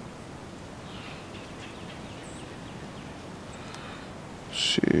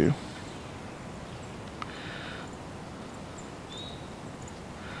 See.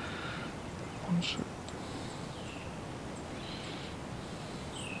 One sec.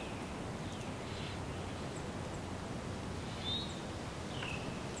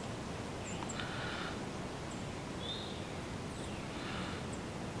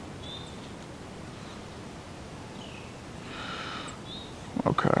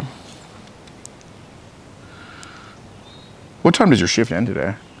 Okay. What time does your shift end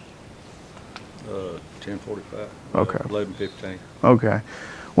today? 10:45. Okay. 11:15. Okay.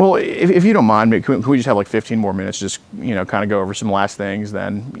 Well, if you don't mind, can we just have like 15 more minutes, just, you know, kind of go over some last things?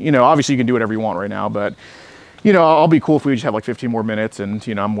 Then, you know, obviously you can do whatever you want right now, but, you know, I'll be cool if we just have like 15 more minutes, and,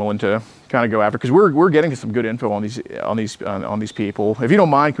 you know, I'm willing to kind of go after, because we're getting some good info on these people. If you don't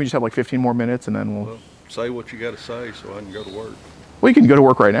mind, can we just have like 15 more minutes, and then we'll Say what you got to say so I can go to work. Well, you can go to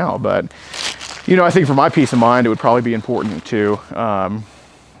work right now, but, you know, I think for my peace of mind, it would probably be important to,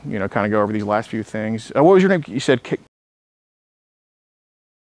 you know, kind of go over these last few things. What was your name? You said. Do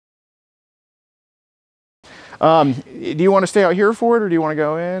you want to stay out here for it, or do you want to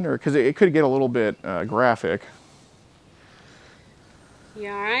go in, or because it could get a little bit graphic? You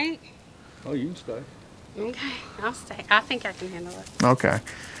all right? Oh, you can stay. Okay, I'll stay. I think I can handle it. Okay.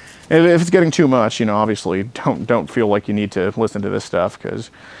 If it's getting too much, you know, obviously don't feel like you need to listen to this stuff,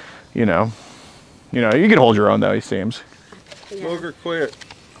 because, you know, you can hold your own though. It seems. Yeah. Booger quit.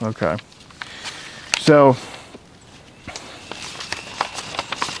 Okay. So.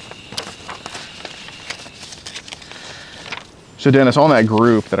 So Dennis, on that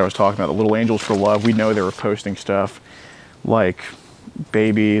group that I was talking about, the Little Angels for Love, we know they were posting stuff like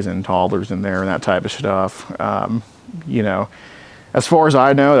babies and toddlers in there and that type of stuff. You know, as far as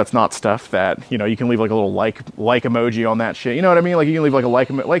I know, that's not stuff that, you know, you can leave like a little like emoji on that shit. You know what I mean? Like you can leave like a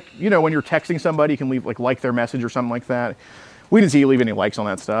like, you know, when you're texting somebody, you can leave like their message or something like that. We didn't see you leave any likes on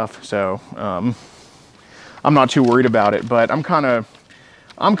that stuff, so I'm not too worried about it. But I'm kind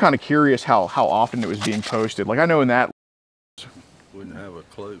of curious how often it was being posted. Like I know in that. Wouldn't have a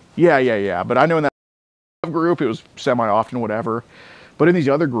clue. Yeah. But I know in that group it was semi-often, whatever. But in these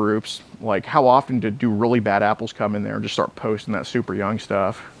other groups, like how often do really bad apples come in there and just start posting that super young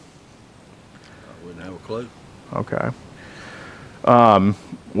stuff? I wouldn't have a clue. Okay.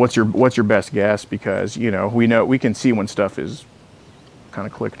 What's your best guess? Because, you know we can see when stuff is kind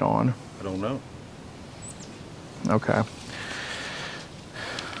of clicked on. I don't know. Okay.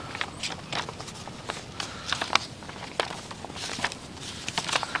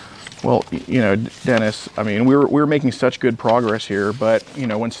 Well, you know, Dennis, I mean, we're making such good progress here, but, you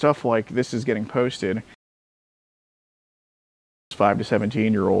know, when stuff like this is getting posted, 5 to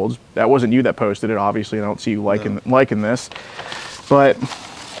 17-year-olds, that wasn't you that posted it, obviously. I don't see you liking this, but,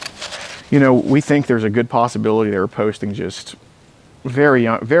 you know, we think there's a good possibility they were posting just very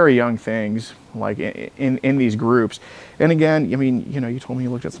young things, like in these groups. And again, I mean, you know, you told me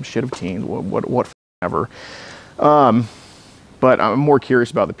you looked at some shit of teens, whatever. But I'm more curious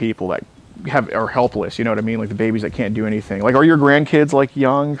about the people that are helpless, you know what I mean? Like the babies that can't do anything. Like, are your grandkids like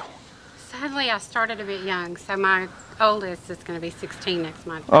young? Sadly, I started a bit young, so my oldest is going to be 16 next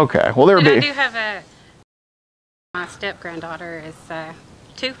month. Okay, well they're I do have my step granddaughter is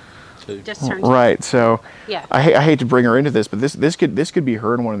 2. 2. Just turned Right. So Yeah. I hate to bring her into this, but this could be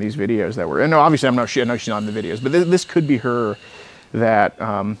her in one of these videos that were. And no, obviously I know she's not in the videos, but this could be her. That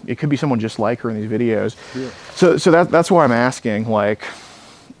it could be someone just like her in these videos. Yeah. So that's why I'm asking. Like,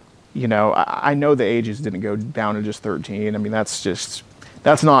 you know, I know the ages didn't go down to just 13. I mean, that's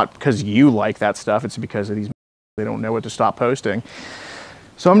not because you like that stuff. It's because of these. They don't know what to stop posting.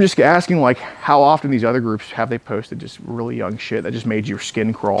 So I'm just asking, like, how often these other groups have they posted just really young shit that just made your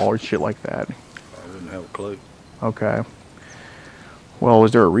skin crawl or shit like that? I wouldn't have a clue. Okay. Well,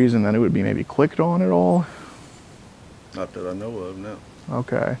 is there a reason that it would be maybe clicked on at all? Not that I know of, no.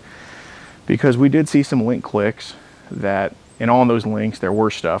 Okay. Because we did see some link clicks that, and on those links, there were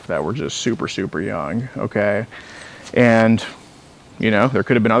stuff that were just super, super young, okay? And, you know, there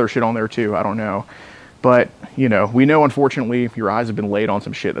could have been other shit on there too, I don't know. But, you know, we know, unfortunately, your eyes have been laid on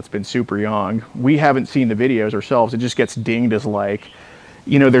some shit that's been super young. We haven't seen the videos ourselves. It just gets dinged as like,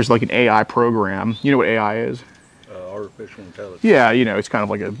 you know, there's like an AI program. You know what AI is? Artificial intelligence. Yeah, you know, it's kind of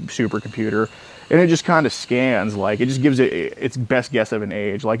like a supercomputer. And it just kind of scans, like, it just gives it its best guess of an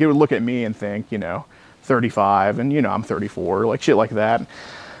age. Like, it would look at me and think, you know, 35, and, you know, I'm 34, like, shit like that.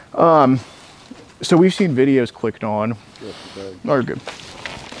 So we've seen videos clicked on. Yes, Oh, you're good.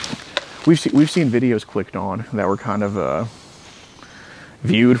 We've seen videos clicked on that were kind of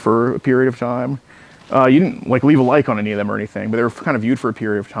viewed for a period of time. You didn't, like, leave a like on any of them or anything, but they were kind of viewed for a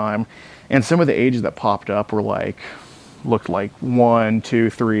period of time. And some of the ages that popped up were, like, looked like 1, 2,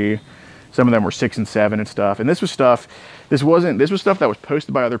 3. Some of them were 6 and 7 and stuff. And this was stuff that was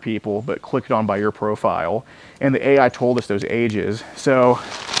posted by other people, but clicked on by your profile. And the AI told us those ages. So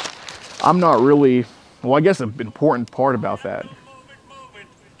I'm not really, well, I guess an important part about that.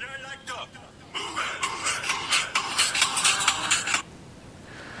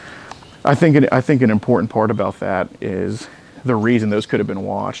 I think an important part about that is the reason those could have been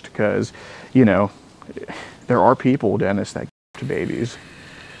watched, because, you know, there are people, Dennis, that to babies.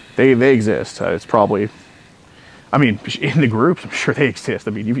 They exist. It's probably, I mean, in the groups, I'm sure they exist.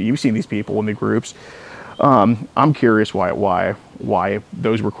 I mean, you've seen these people in the groups. I'm curious why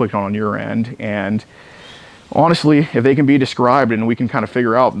those were clicked on your end. And honestly, if they can be described and we can kind of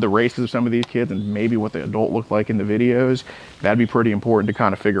figure out the races of some of these kids and maybe what the adult looked like in the videos, that'd be pretty important to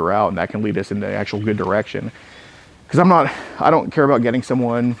kind of figure out, and that can lead us in the actual good direction. Because I don't care about getting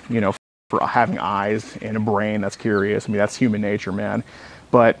someone, you know, for having eyes and a brain that's curious. I mean, that's human nature, man.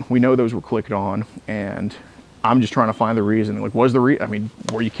 But we know those were clicked on, and I'm just trying to find the reason. Like, I mean,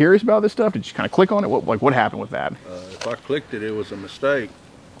 were you curious about this stuff? Did you kind of click on it? What happened with that? If I clicked it, it was a mistake.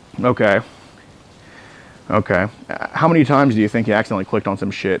 Okay. Okay. How many times do you think you accidentally clicked on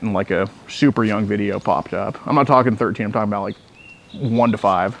some shit and like a super young video popped up? I'm not talking 13. I'm talking about like 1 to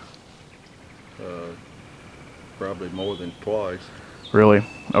 5. Probably more than twice. Really?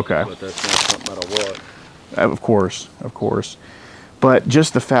 Okay. But that's not something that I watch. Of course. Of course. But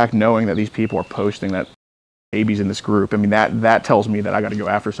just the fact knowing that these people are posting that babies in this group, I mean, that tells me that I got to go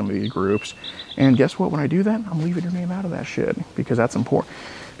after some of these groups. And guess what? When I do that, I'm leaving your name out of that shit, because that's important.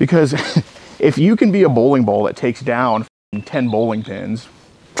 Because if you can be a bowling ball that takes down 10 bowling pins,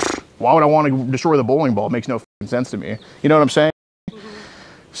 why would I want to destroy the bowling ball? It makes no sense to me. You know what I'm saying? Mm-hmm.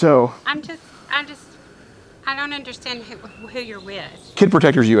 So I don't understand who you're with. Kid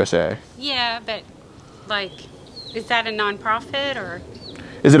Protectors USA. Yeah, but like, is that a nonprofit or?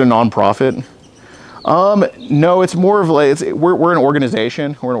 Is it a nonprofit? No, it's more of like, we're an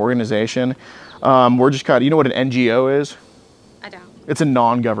organization. We're an organization. We're just kind of, you know what an NGO is? I don't. It's a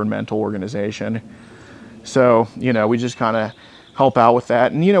non-governmental organization. So, you know, we just kind of help out with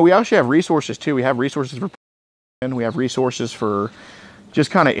that. And, you know, we actually have resources too. We have resources for, and we have resources for just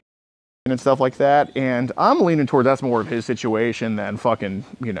kind of and stuff like that. And I'm leaning towards that's more of his situation than fucking,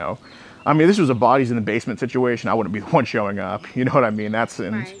 you know, I mean, this was a bodies in the basement situation. I wouldn't be the one showing up. You know what I mean?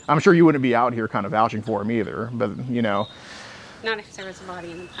 And right. I'm sure you wouldn't be out here kind of vouching for him either, but you know. Not if there was a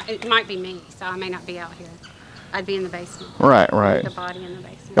body it might be me, so I may not be out here. I'd be in the basement. Right, right. The body in the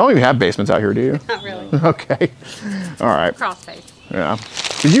basement. You don't even have basements out here, do you? Not really. Okay. All right. Crawl space. Yeah.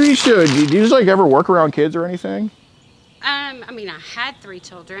 Did you just like ever work around kids or anything? I mean, I had 3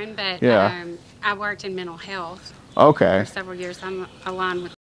 children, but yeah. I worked in mental health. Okay. For several years. I'm aligned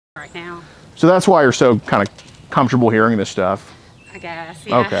with right now. So that's why you're so kind of comfortable hearing this stuff. I guess.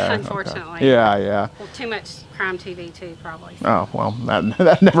 Yeah. Okay. Unfortunately. Okay. Yeah, yeah. Well, too much crime TV too, probably. Oh well,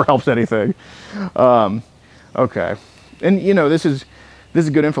 that never helps anything. Okay. And you know, this is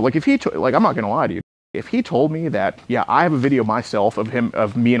good info. Like if like I'm not gonna lie to you. If he told me that, yeah, I have a video myself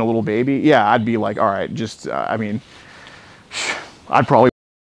of me and a little baby, yeah, I'd be like, all right, just I mean, I'd probably,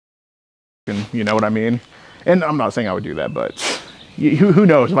 you know what I mean? And I'm not saying I would do that, but who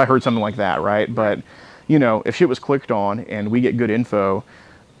knows if I heard something like that, right? But, you know, if shit was clicked on and we get good info,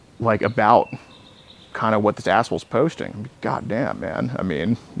 like, about kind of what this asshole's posting, god damn, man. I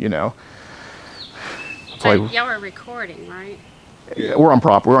mean, you know. So like, y'all are recording, right? Yeah, we're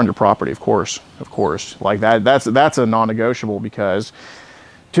on your property, of course. Like that's a non-negotiable because,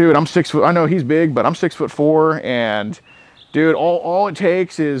 dude, I'm 6 foot. I know he's big, but I'm 6'4", and dude, all it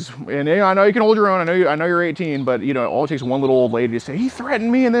takes is, and I know you can hold your own. I know you're 18, but you know, all it takes is one little old lady to say he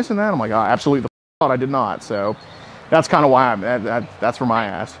threatened me and this and that. I'm like, oh, absolutely, I did not. So that's kind of why that's for my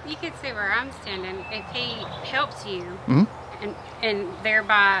ass. You can see where I'm standing. If he helps you, and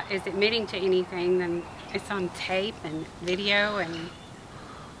thereby is admitting to anything, then it's on tape and video, and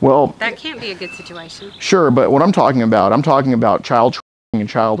well, that can't be a good situation. Sure, but what I'm talking about child trafficking and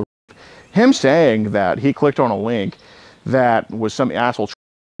child rape. Him saying that he clicked on a link that was some asshole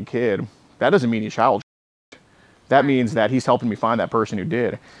kid, that doesn't mean he's child trafficked. That means that he's helping me find that person who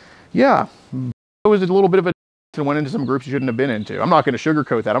did. Yeah, it was a little bit of a and went into some groups you shouldn't have been into. I'm not going to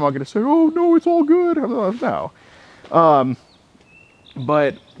sugarcoat that. I'm not going to say, oh no, it's all good. No.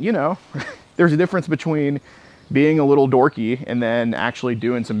 But you know, there's a difference between being a little dorky and then actually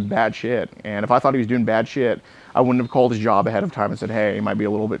doing some bad shit. And if I thought he was doing bad shit, I wouldn't have called his job ahead of time and said, hey, it might be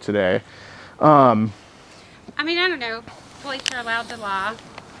a little bit today. I mean, I don't know. Police are allowed to lie.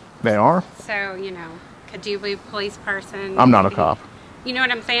 They are? So, you know, could you be a police person? I'm not a cop. You know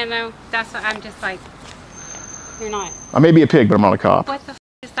what I'm saying, though? That's what I'm just like, you're not. I may be a pig, but I'm not a cop. What the f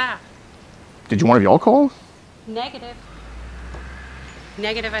is that? Did you one of y'all call? Negative.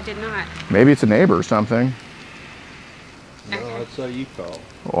 Negative, I did not. Maybe it's a neighbor or something. No, I'd say you called.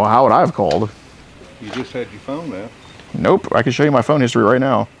 Well, how would I have called? You just had your phone out. Nope, I can show you my phone history right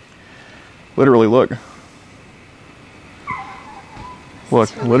now. Literally, look.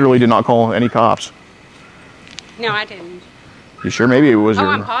 Look, literally did not call any cops. No, I didn't. You sure? Maybe it was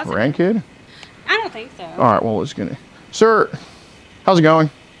your positive. grandkid? I don't think so. All right, well, it's gonna. Sir, how's it going?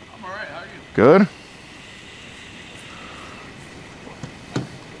 I'm all right. How are you? Good.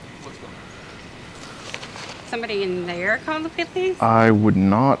 Somebody in there called the police? I would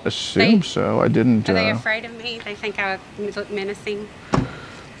not assume so. I didn't. Are they afraid of me? They think I look menacing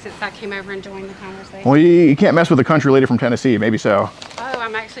since I came over and joined the conversation. Well, you can't mess with a country lady from Tennessee. Maybe so. Oh,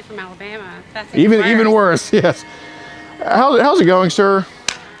 I'm actually from Alabama. That's even worse. Yes. How's it going, sir?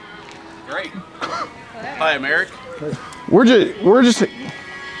 Great. Hi, I'm Eric. We're just.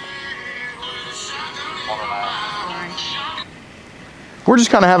 We're just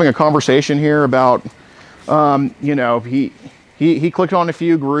kind of having a conversation here about, you know, he clicked on a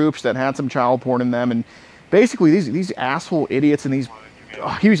few groups that had some child porn in them, and basically these asshole idiots and these.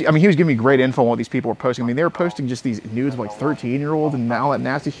 He was giving me great info on what these people were posting. I mean, they were posting just these nudes of like 13-year-olds and all that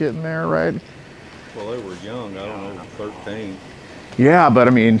nasty shit in there, right? Well, they were young. I don't know, 13. Yeah, but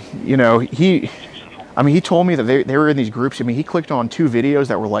I mean, you know, he told me that they were in these groups. I mean, he clicked on 2 videos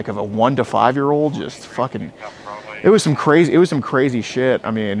that were like of a 1 to 5-year-old, just fucking. It was some crazy shit.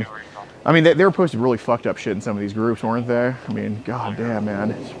 I mean, they were posting really fucked up shit in some of these groups, weren't they? I mean, god damn,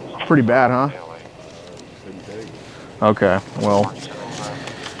 man, it's pretty bad, huh? Okay, well.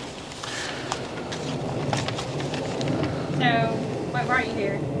 So, why brought you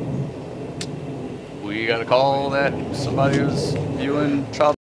here? We got a call that somebody was viewing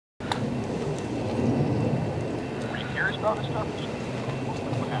child. Are you curious about this stuff?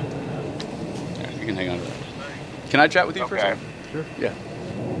 Yeah, you can hang on to that. Can I chat with you for a second? Sure. Yeah.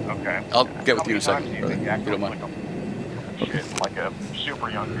 Okay. I'll get with you in a second, brother, if you don't mind. Like a super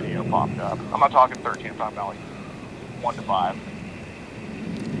young video popped up. I'm not talking 13, I'm talking about like 1 to 5.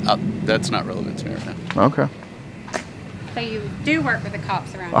 That's not relevant to me right now. Okay. So you do work with the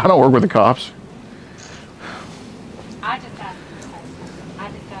cops around I don't work with the cops. I just asked you a question.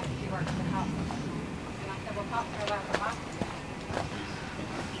 I just asked if you work with the cops. And I said, well, cops are allowed to lie.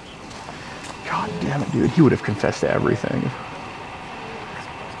 God damn it, dude. He would have confessed to everything.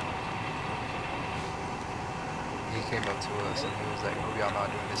 He came up to us and he was like, "Hope y'all not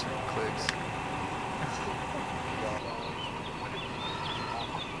doing this for clicks."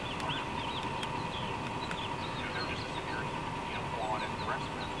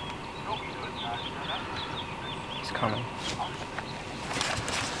 He's coming.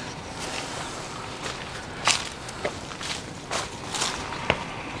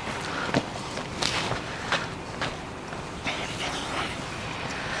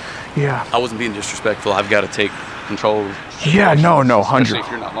 Yeah. I wasn't being disrespectful. I've got to take control. Yeah, no, Especially if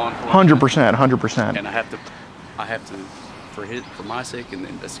you're not law enforcement. 100%. And I have to for my sake and the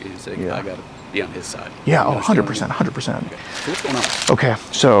investigation's sake, Yeah. I gotta be on his side. Yeah, You understand 100%, what I mean? 100%. Okay. So what's going on? Okay,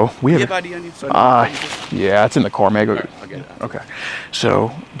 so we Do have. you have ID on you? So I know what Yeah, it's in the car, man. Go. All right, I'll get it. Okay,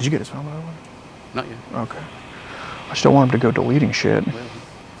 so did you get his phone by the way? Not yet. Okay. I just don't want him to go deleting shit.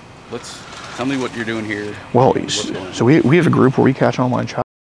 Well, tell me what you're doing here. Well, What's going on? so we have a group where we catch online child,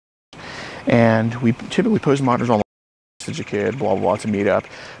 and we typically post monitors online. Message a kid, blah blah blah, to meet up.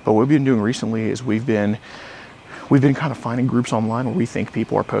 But what we've been doing recently is we've been kind of finding groups online where we think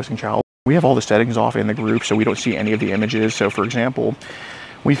people are posting child. We have all the settings off in the group, so we don't see any of the images. So, for example,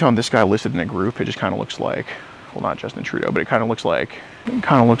 we found this guy listed in a group. It just kind of looks like, well, not Justin Trudeau, but it kind of looks like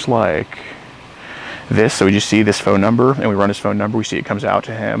this. So we just see this phone number, and we run his phone number. We see it comes out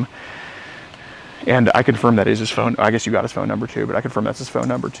to him. And I confirm that is his phone. I guess you got his phone number too, but I confirm that's his phone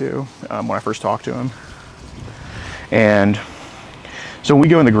number too when I first talked to him. And so when we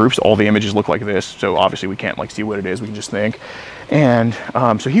go in the groups, all the images look like this. So obviously we can't like see what it is. We can just think. And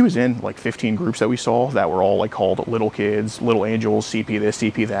so he was in like 15 groups that we saw that were all like called little kids, little angels, CP this,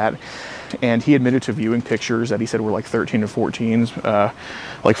 CP that. And he admitted to viewing pictures that he said were like 13 and 14s,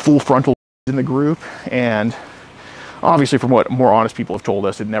 like full frontal in the group. And obviously from what more honest people have told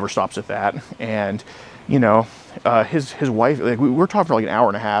us, it never stops at that. And you know, his wife, like we were talking for like an hour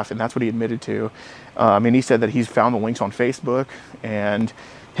and a half, and that's what he admitted to. And he said that he's found the links on Facebook, and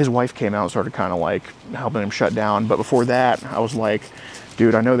his wife came out and started kind of like helping him shut down. But before that, I was like,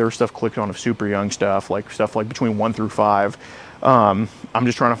 dude, I know there was stuff clicked on of super young stuff like between 1 through 5. I'm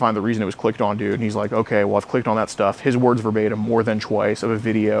just trying to find the reason it was clicked on, dude. And he's like, okay, well, I've clicked on that stuff. His words verbatim, more than twice, of a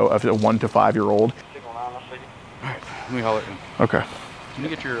video of a 1 to 5-year-old. All right, let me holler at him. Okay. Can you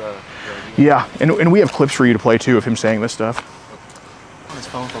get your Yeah, and we have clips for you to play too of him saying this stuff. On his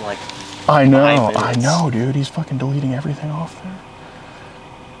phone for like I 5 know, minutes. dude. He's fucking deleting everything off there.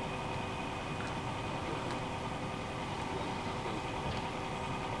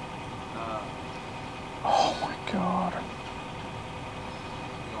 Oh my god.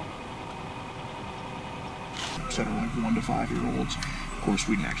 Said of like 1 to 5-year-olds. Of course,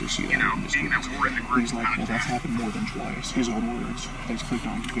 we didn't actually see that. He's like, well, that's happened more than twice. His own words. He's clicked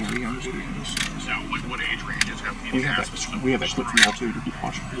on very young students. So what age ranges have We have that clip from y'all too to keep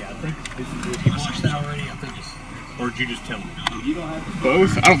watching. Yeah, I think you watched that already. I think or did you just tell me? You don't have to.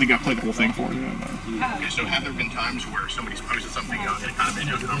 Both? I don't think I played the whole thing for you. Okay, so have there been times where somebody's posted something young and kind of made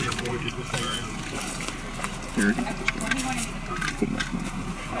you uncomfortable? Here, you can get this one. Put it back.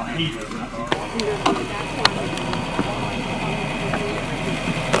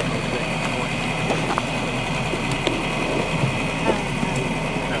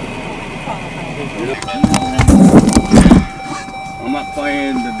 I'm not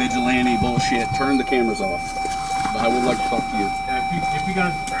playing the vigilante bullshit. Turn the cameras off. But I would like to talk to you. If you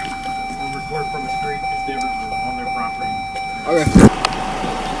guys record from a street, it's different than on their property. Okay.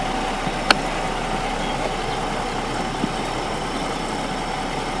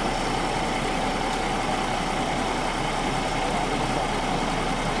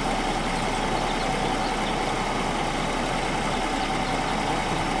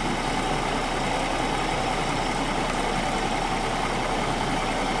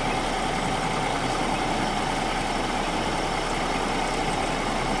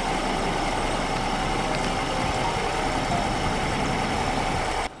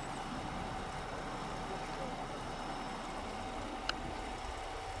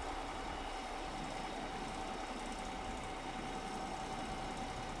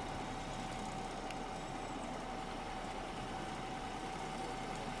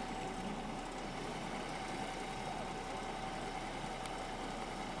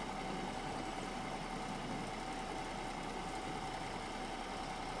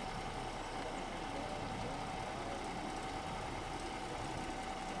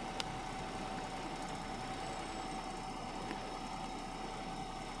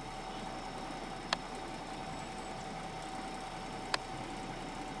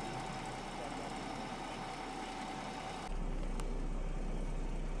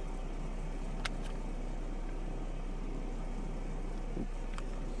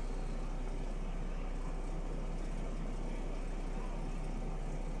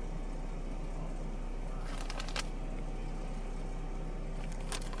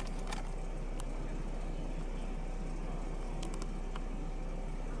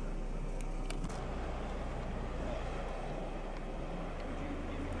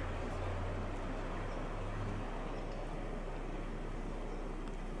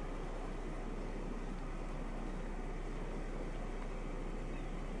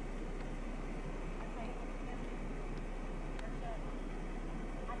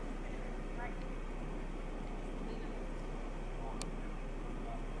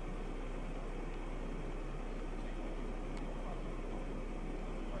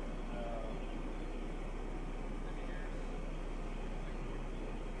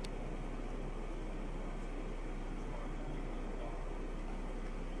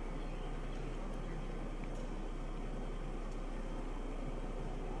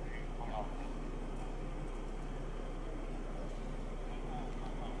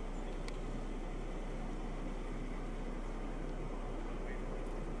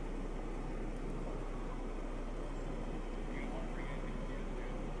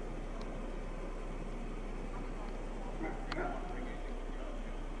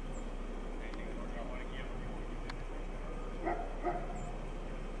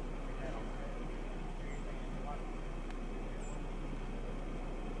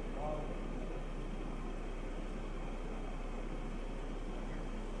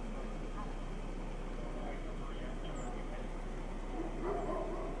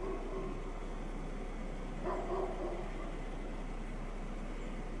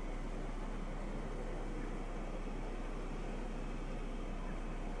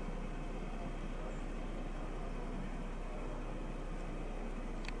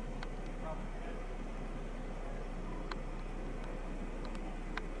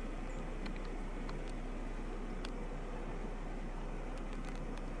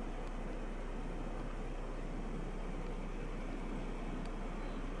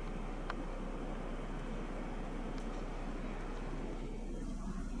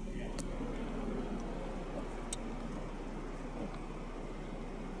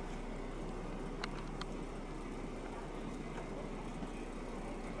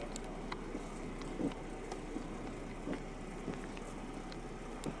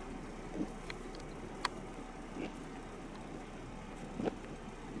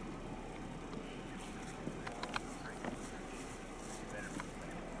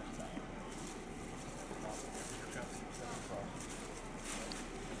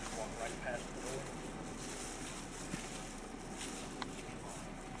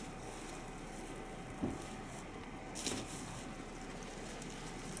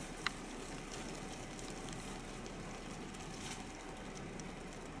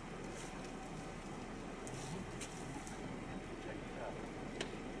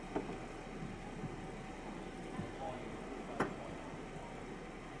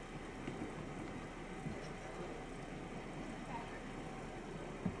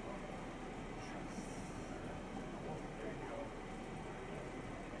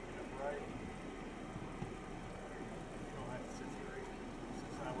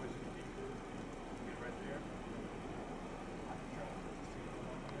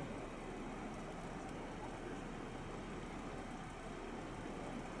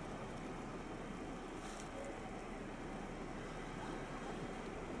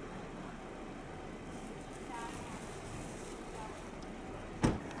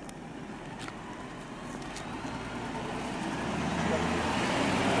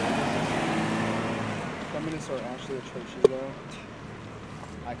 Comments are actually atrocious, though.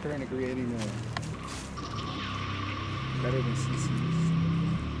 I couldn't agree anymore. Better than CC's.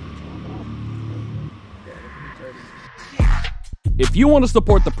 If you want to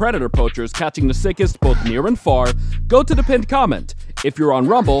support the predator poachers catching the sickest both near and far, go to the pinned comment. If you're on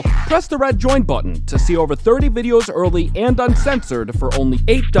Rumble, press the red join button to see over 30 videos early and uncensored for only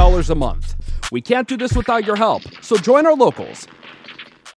 $8 a month. We can't do this without your help, so join our locals.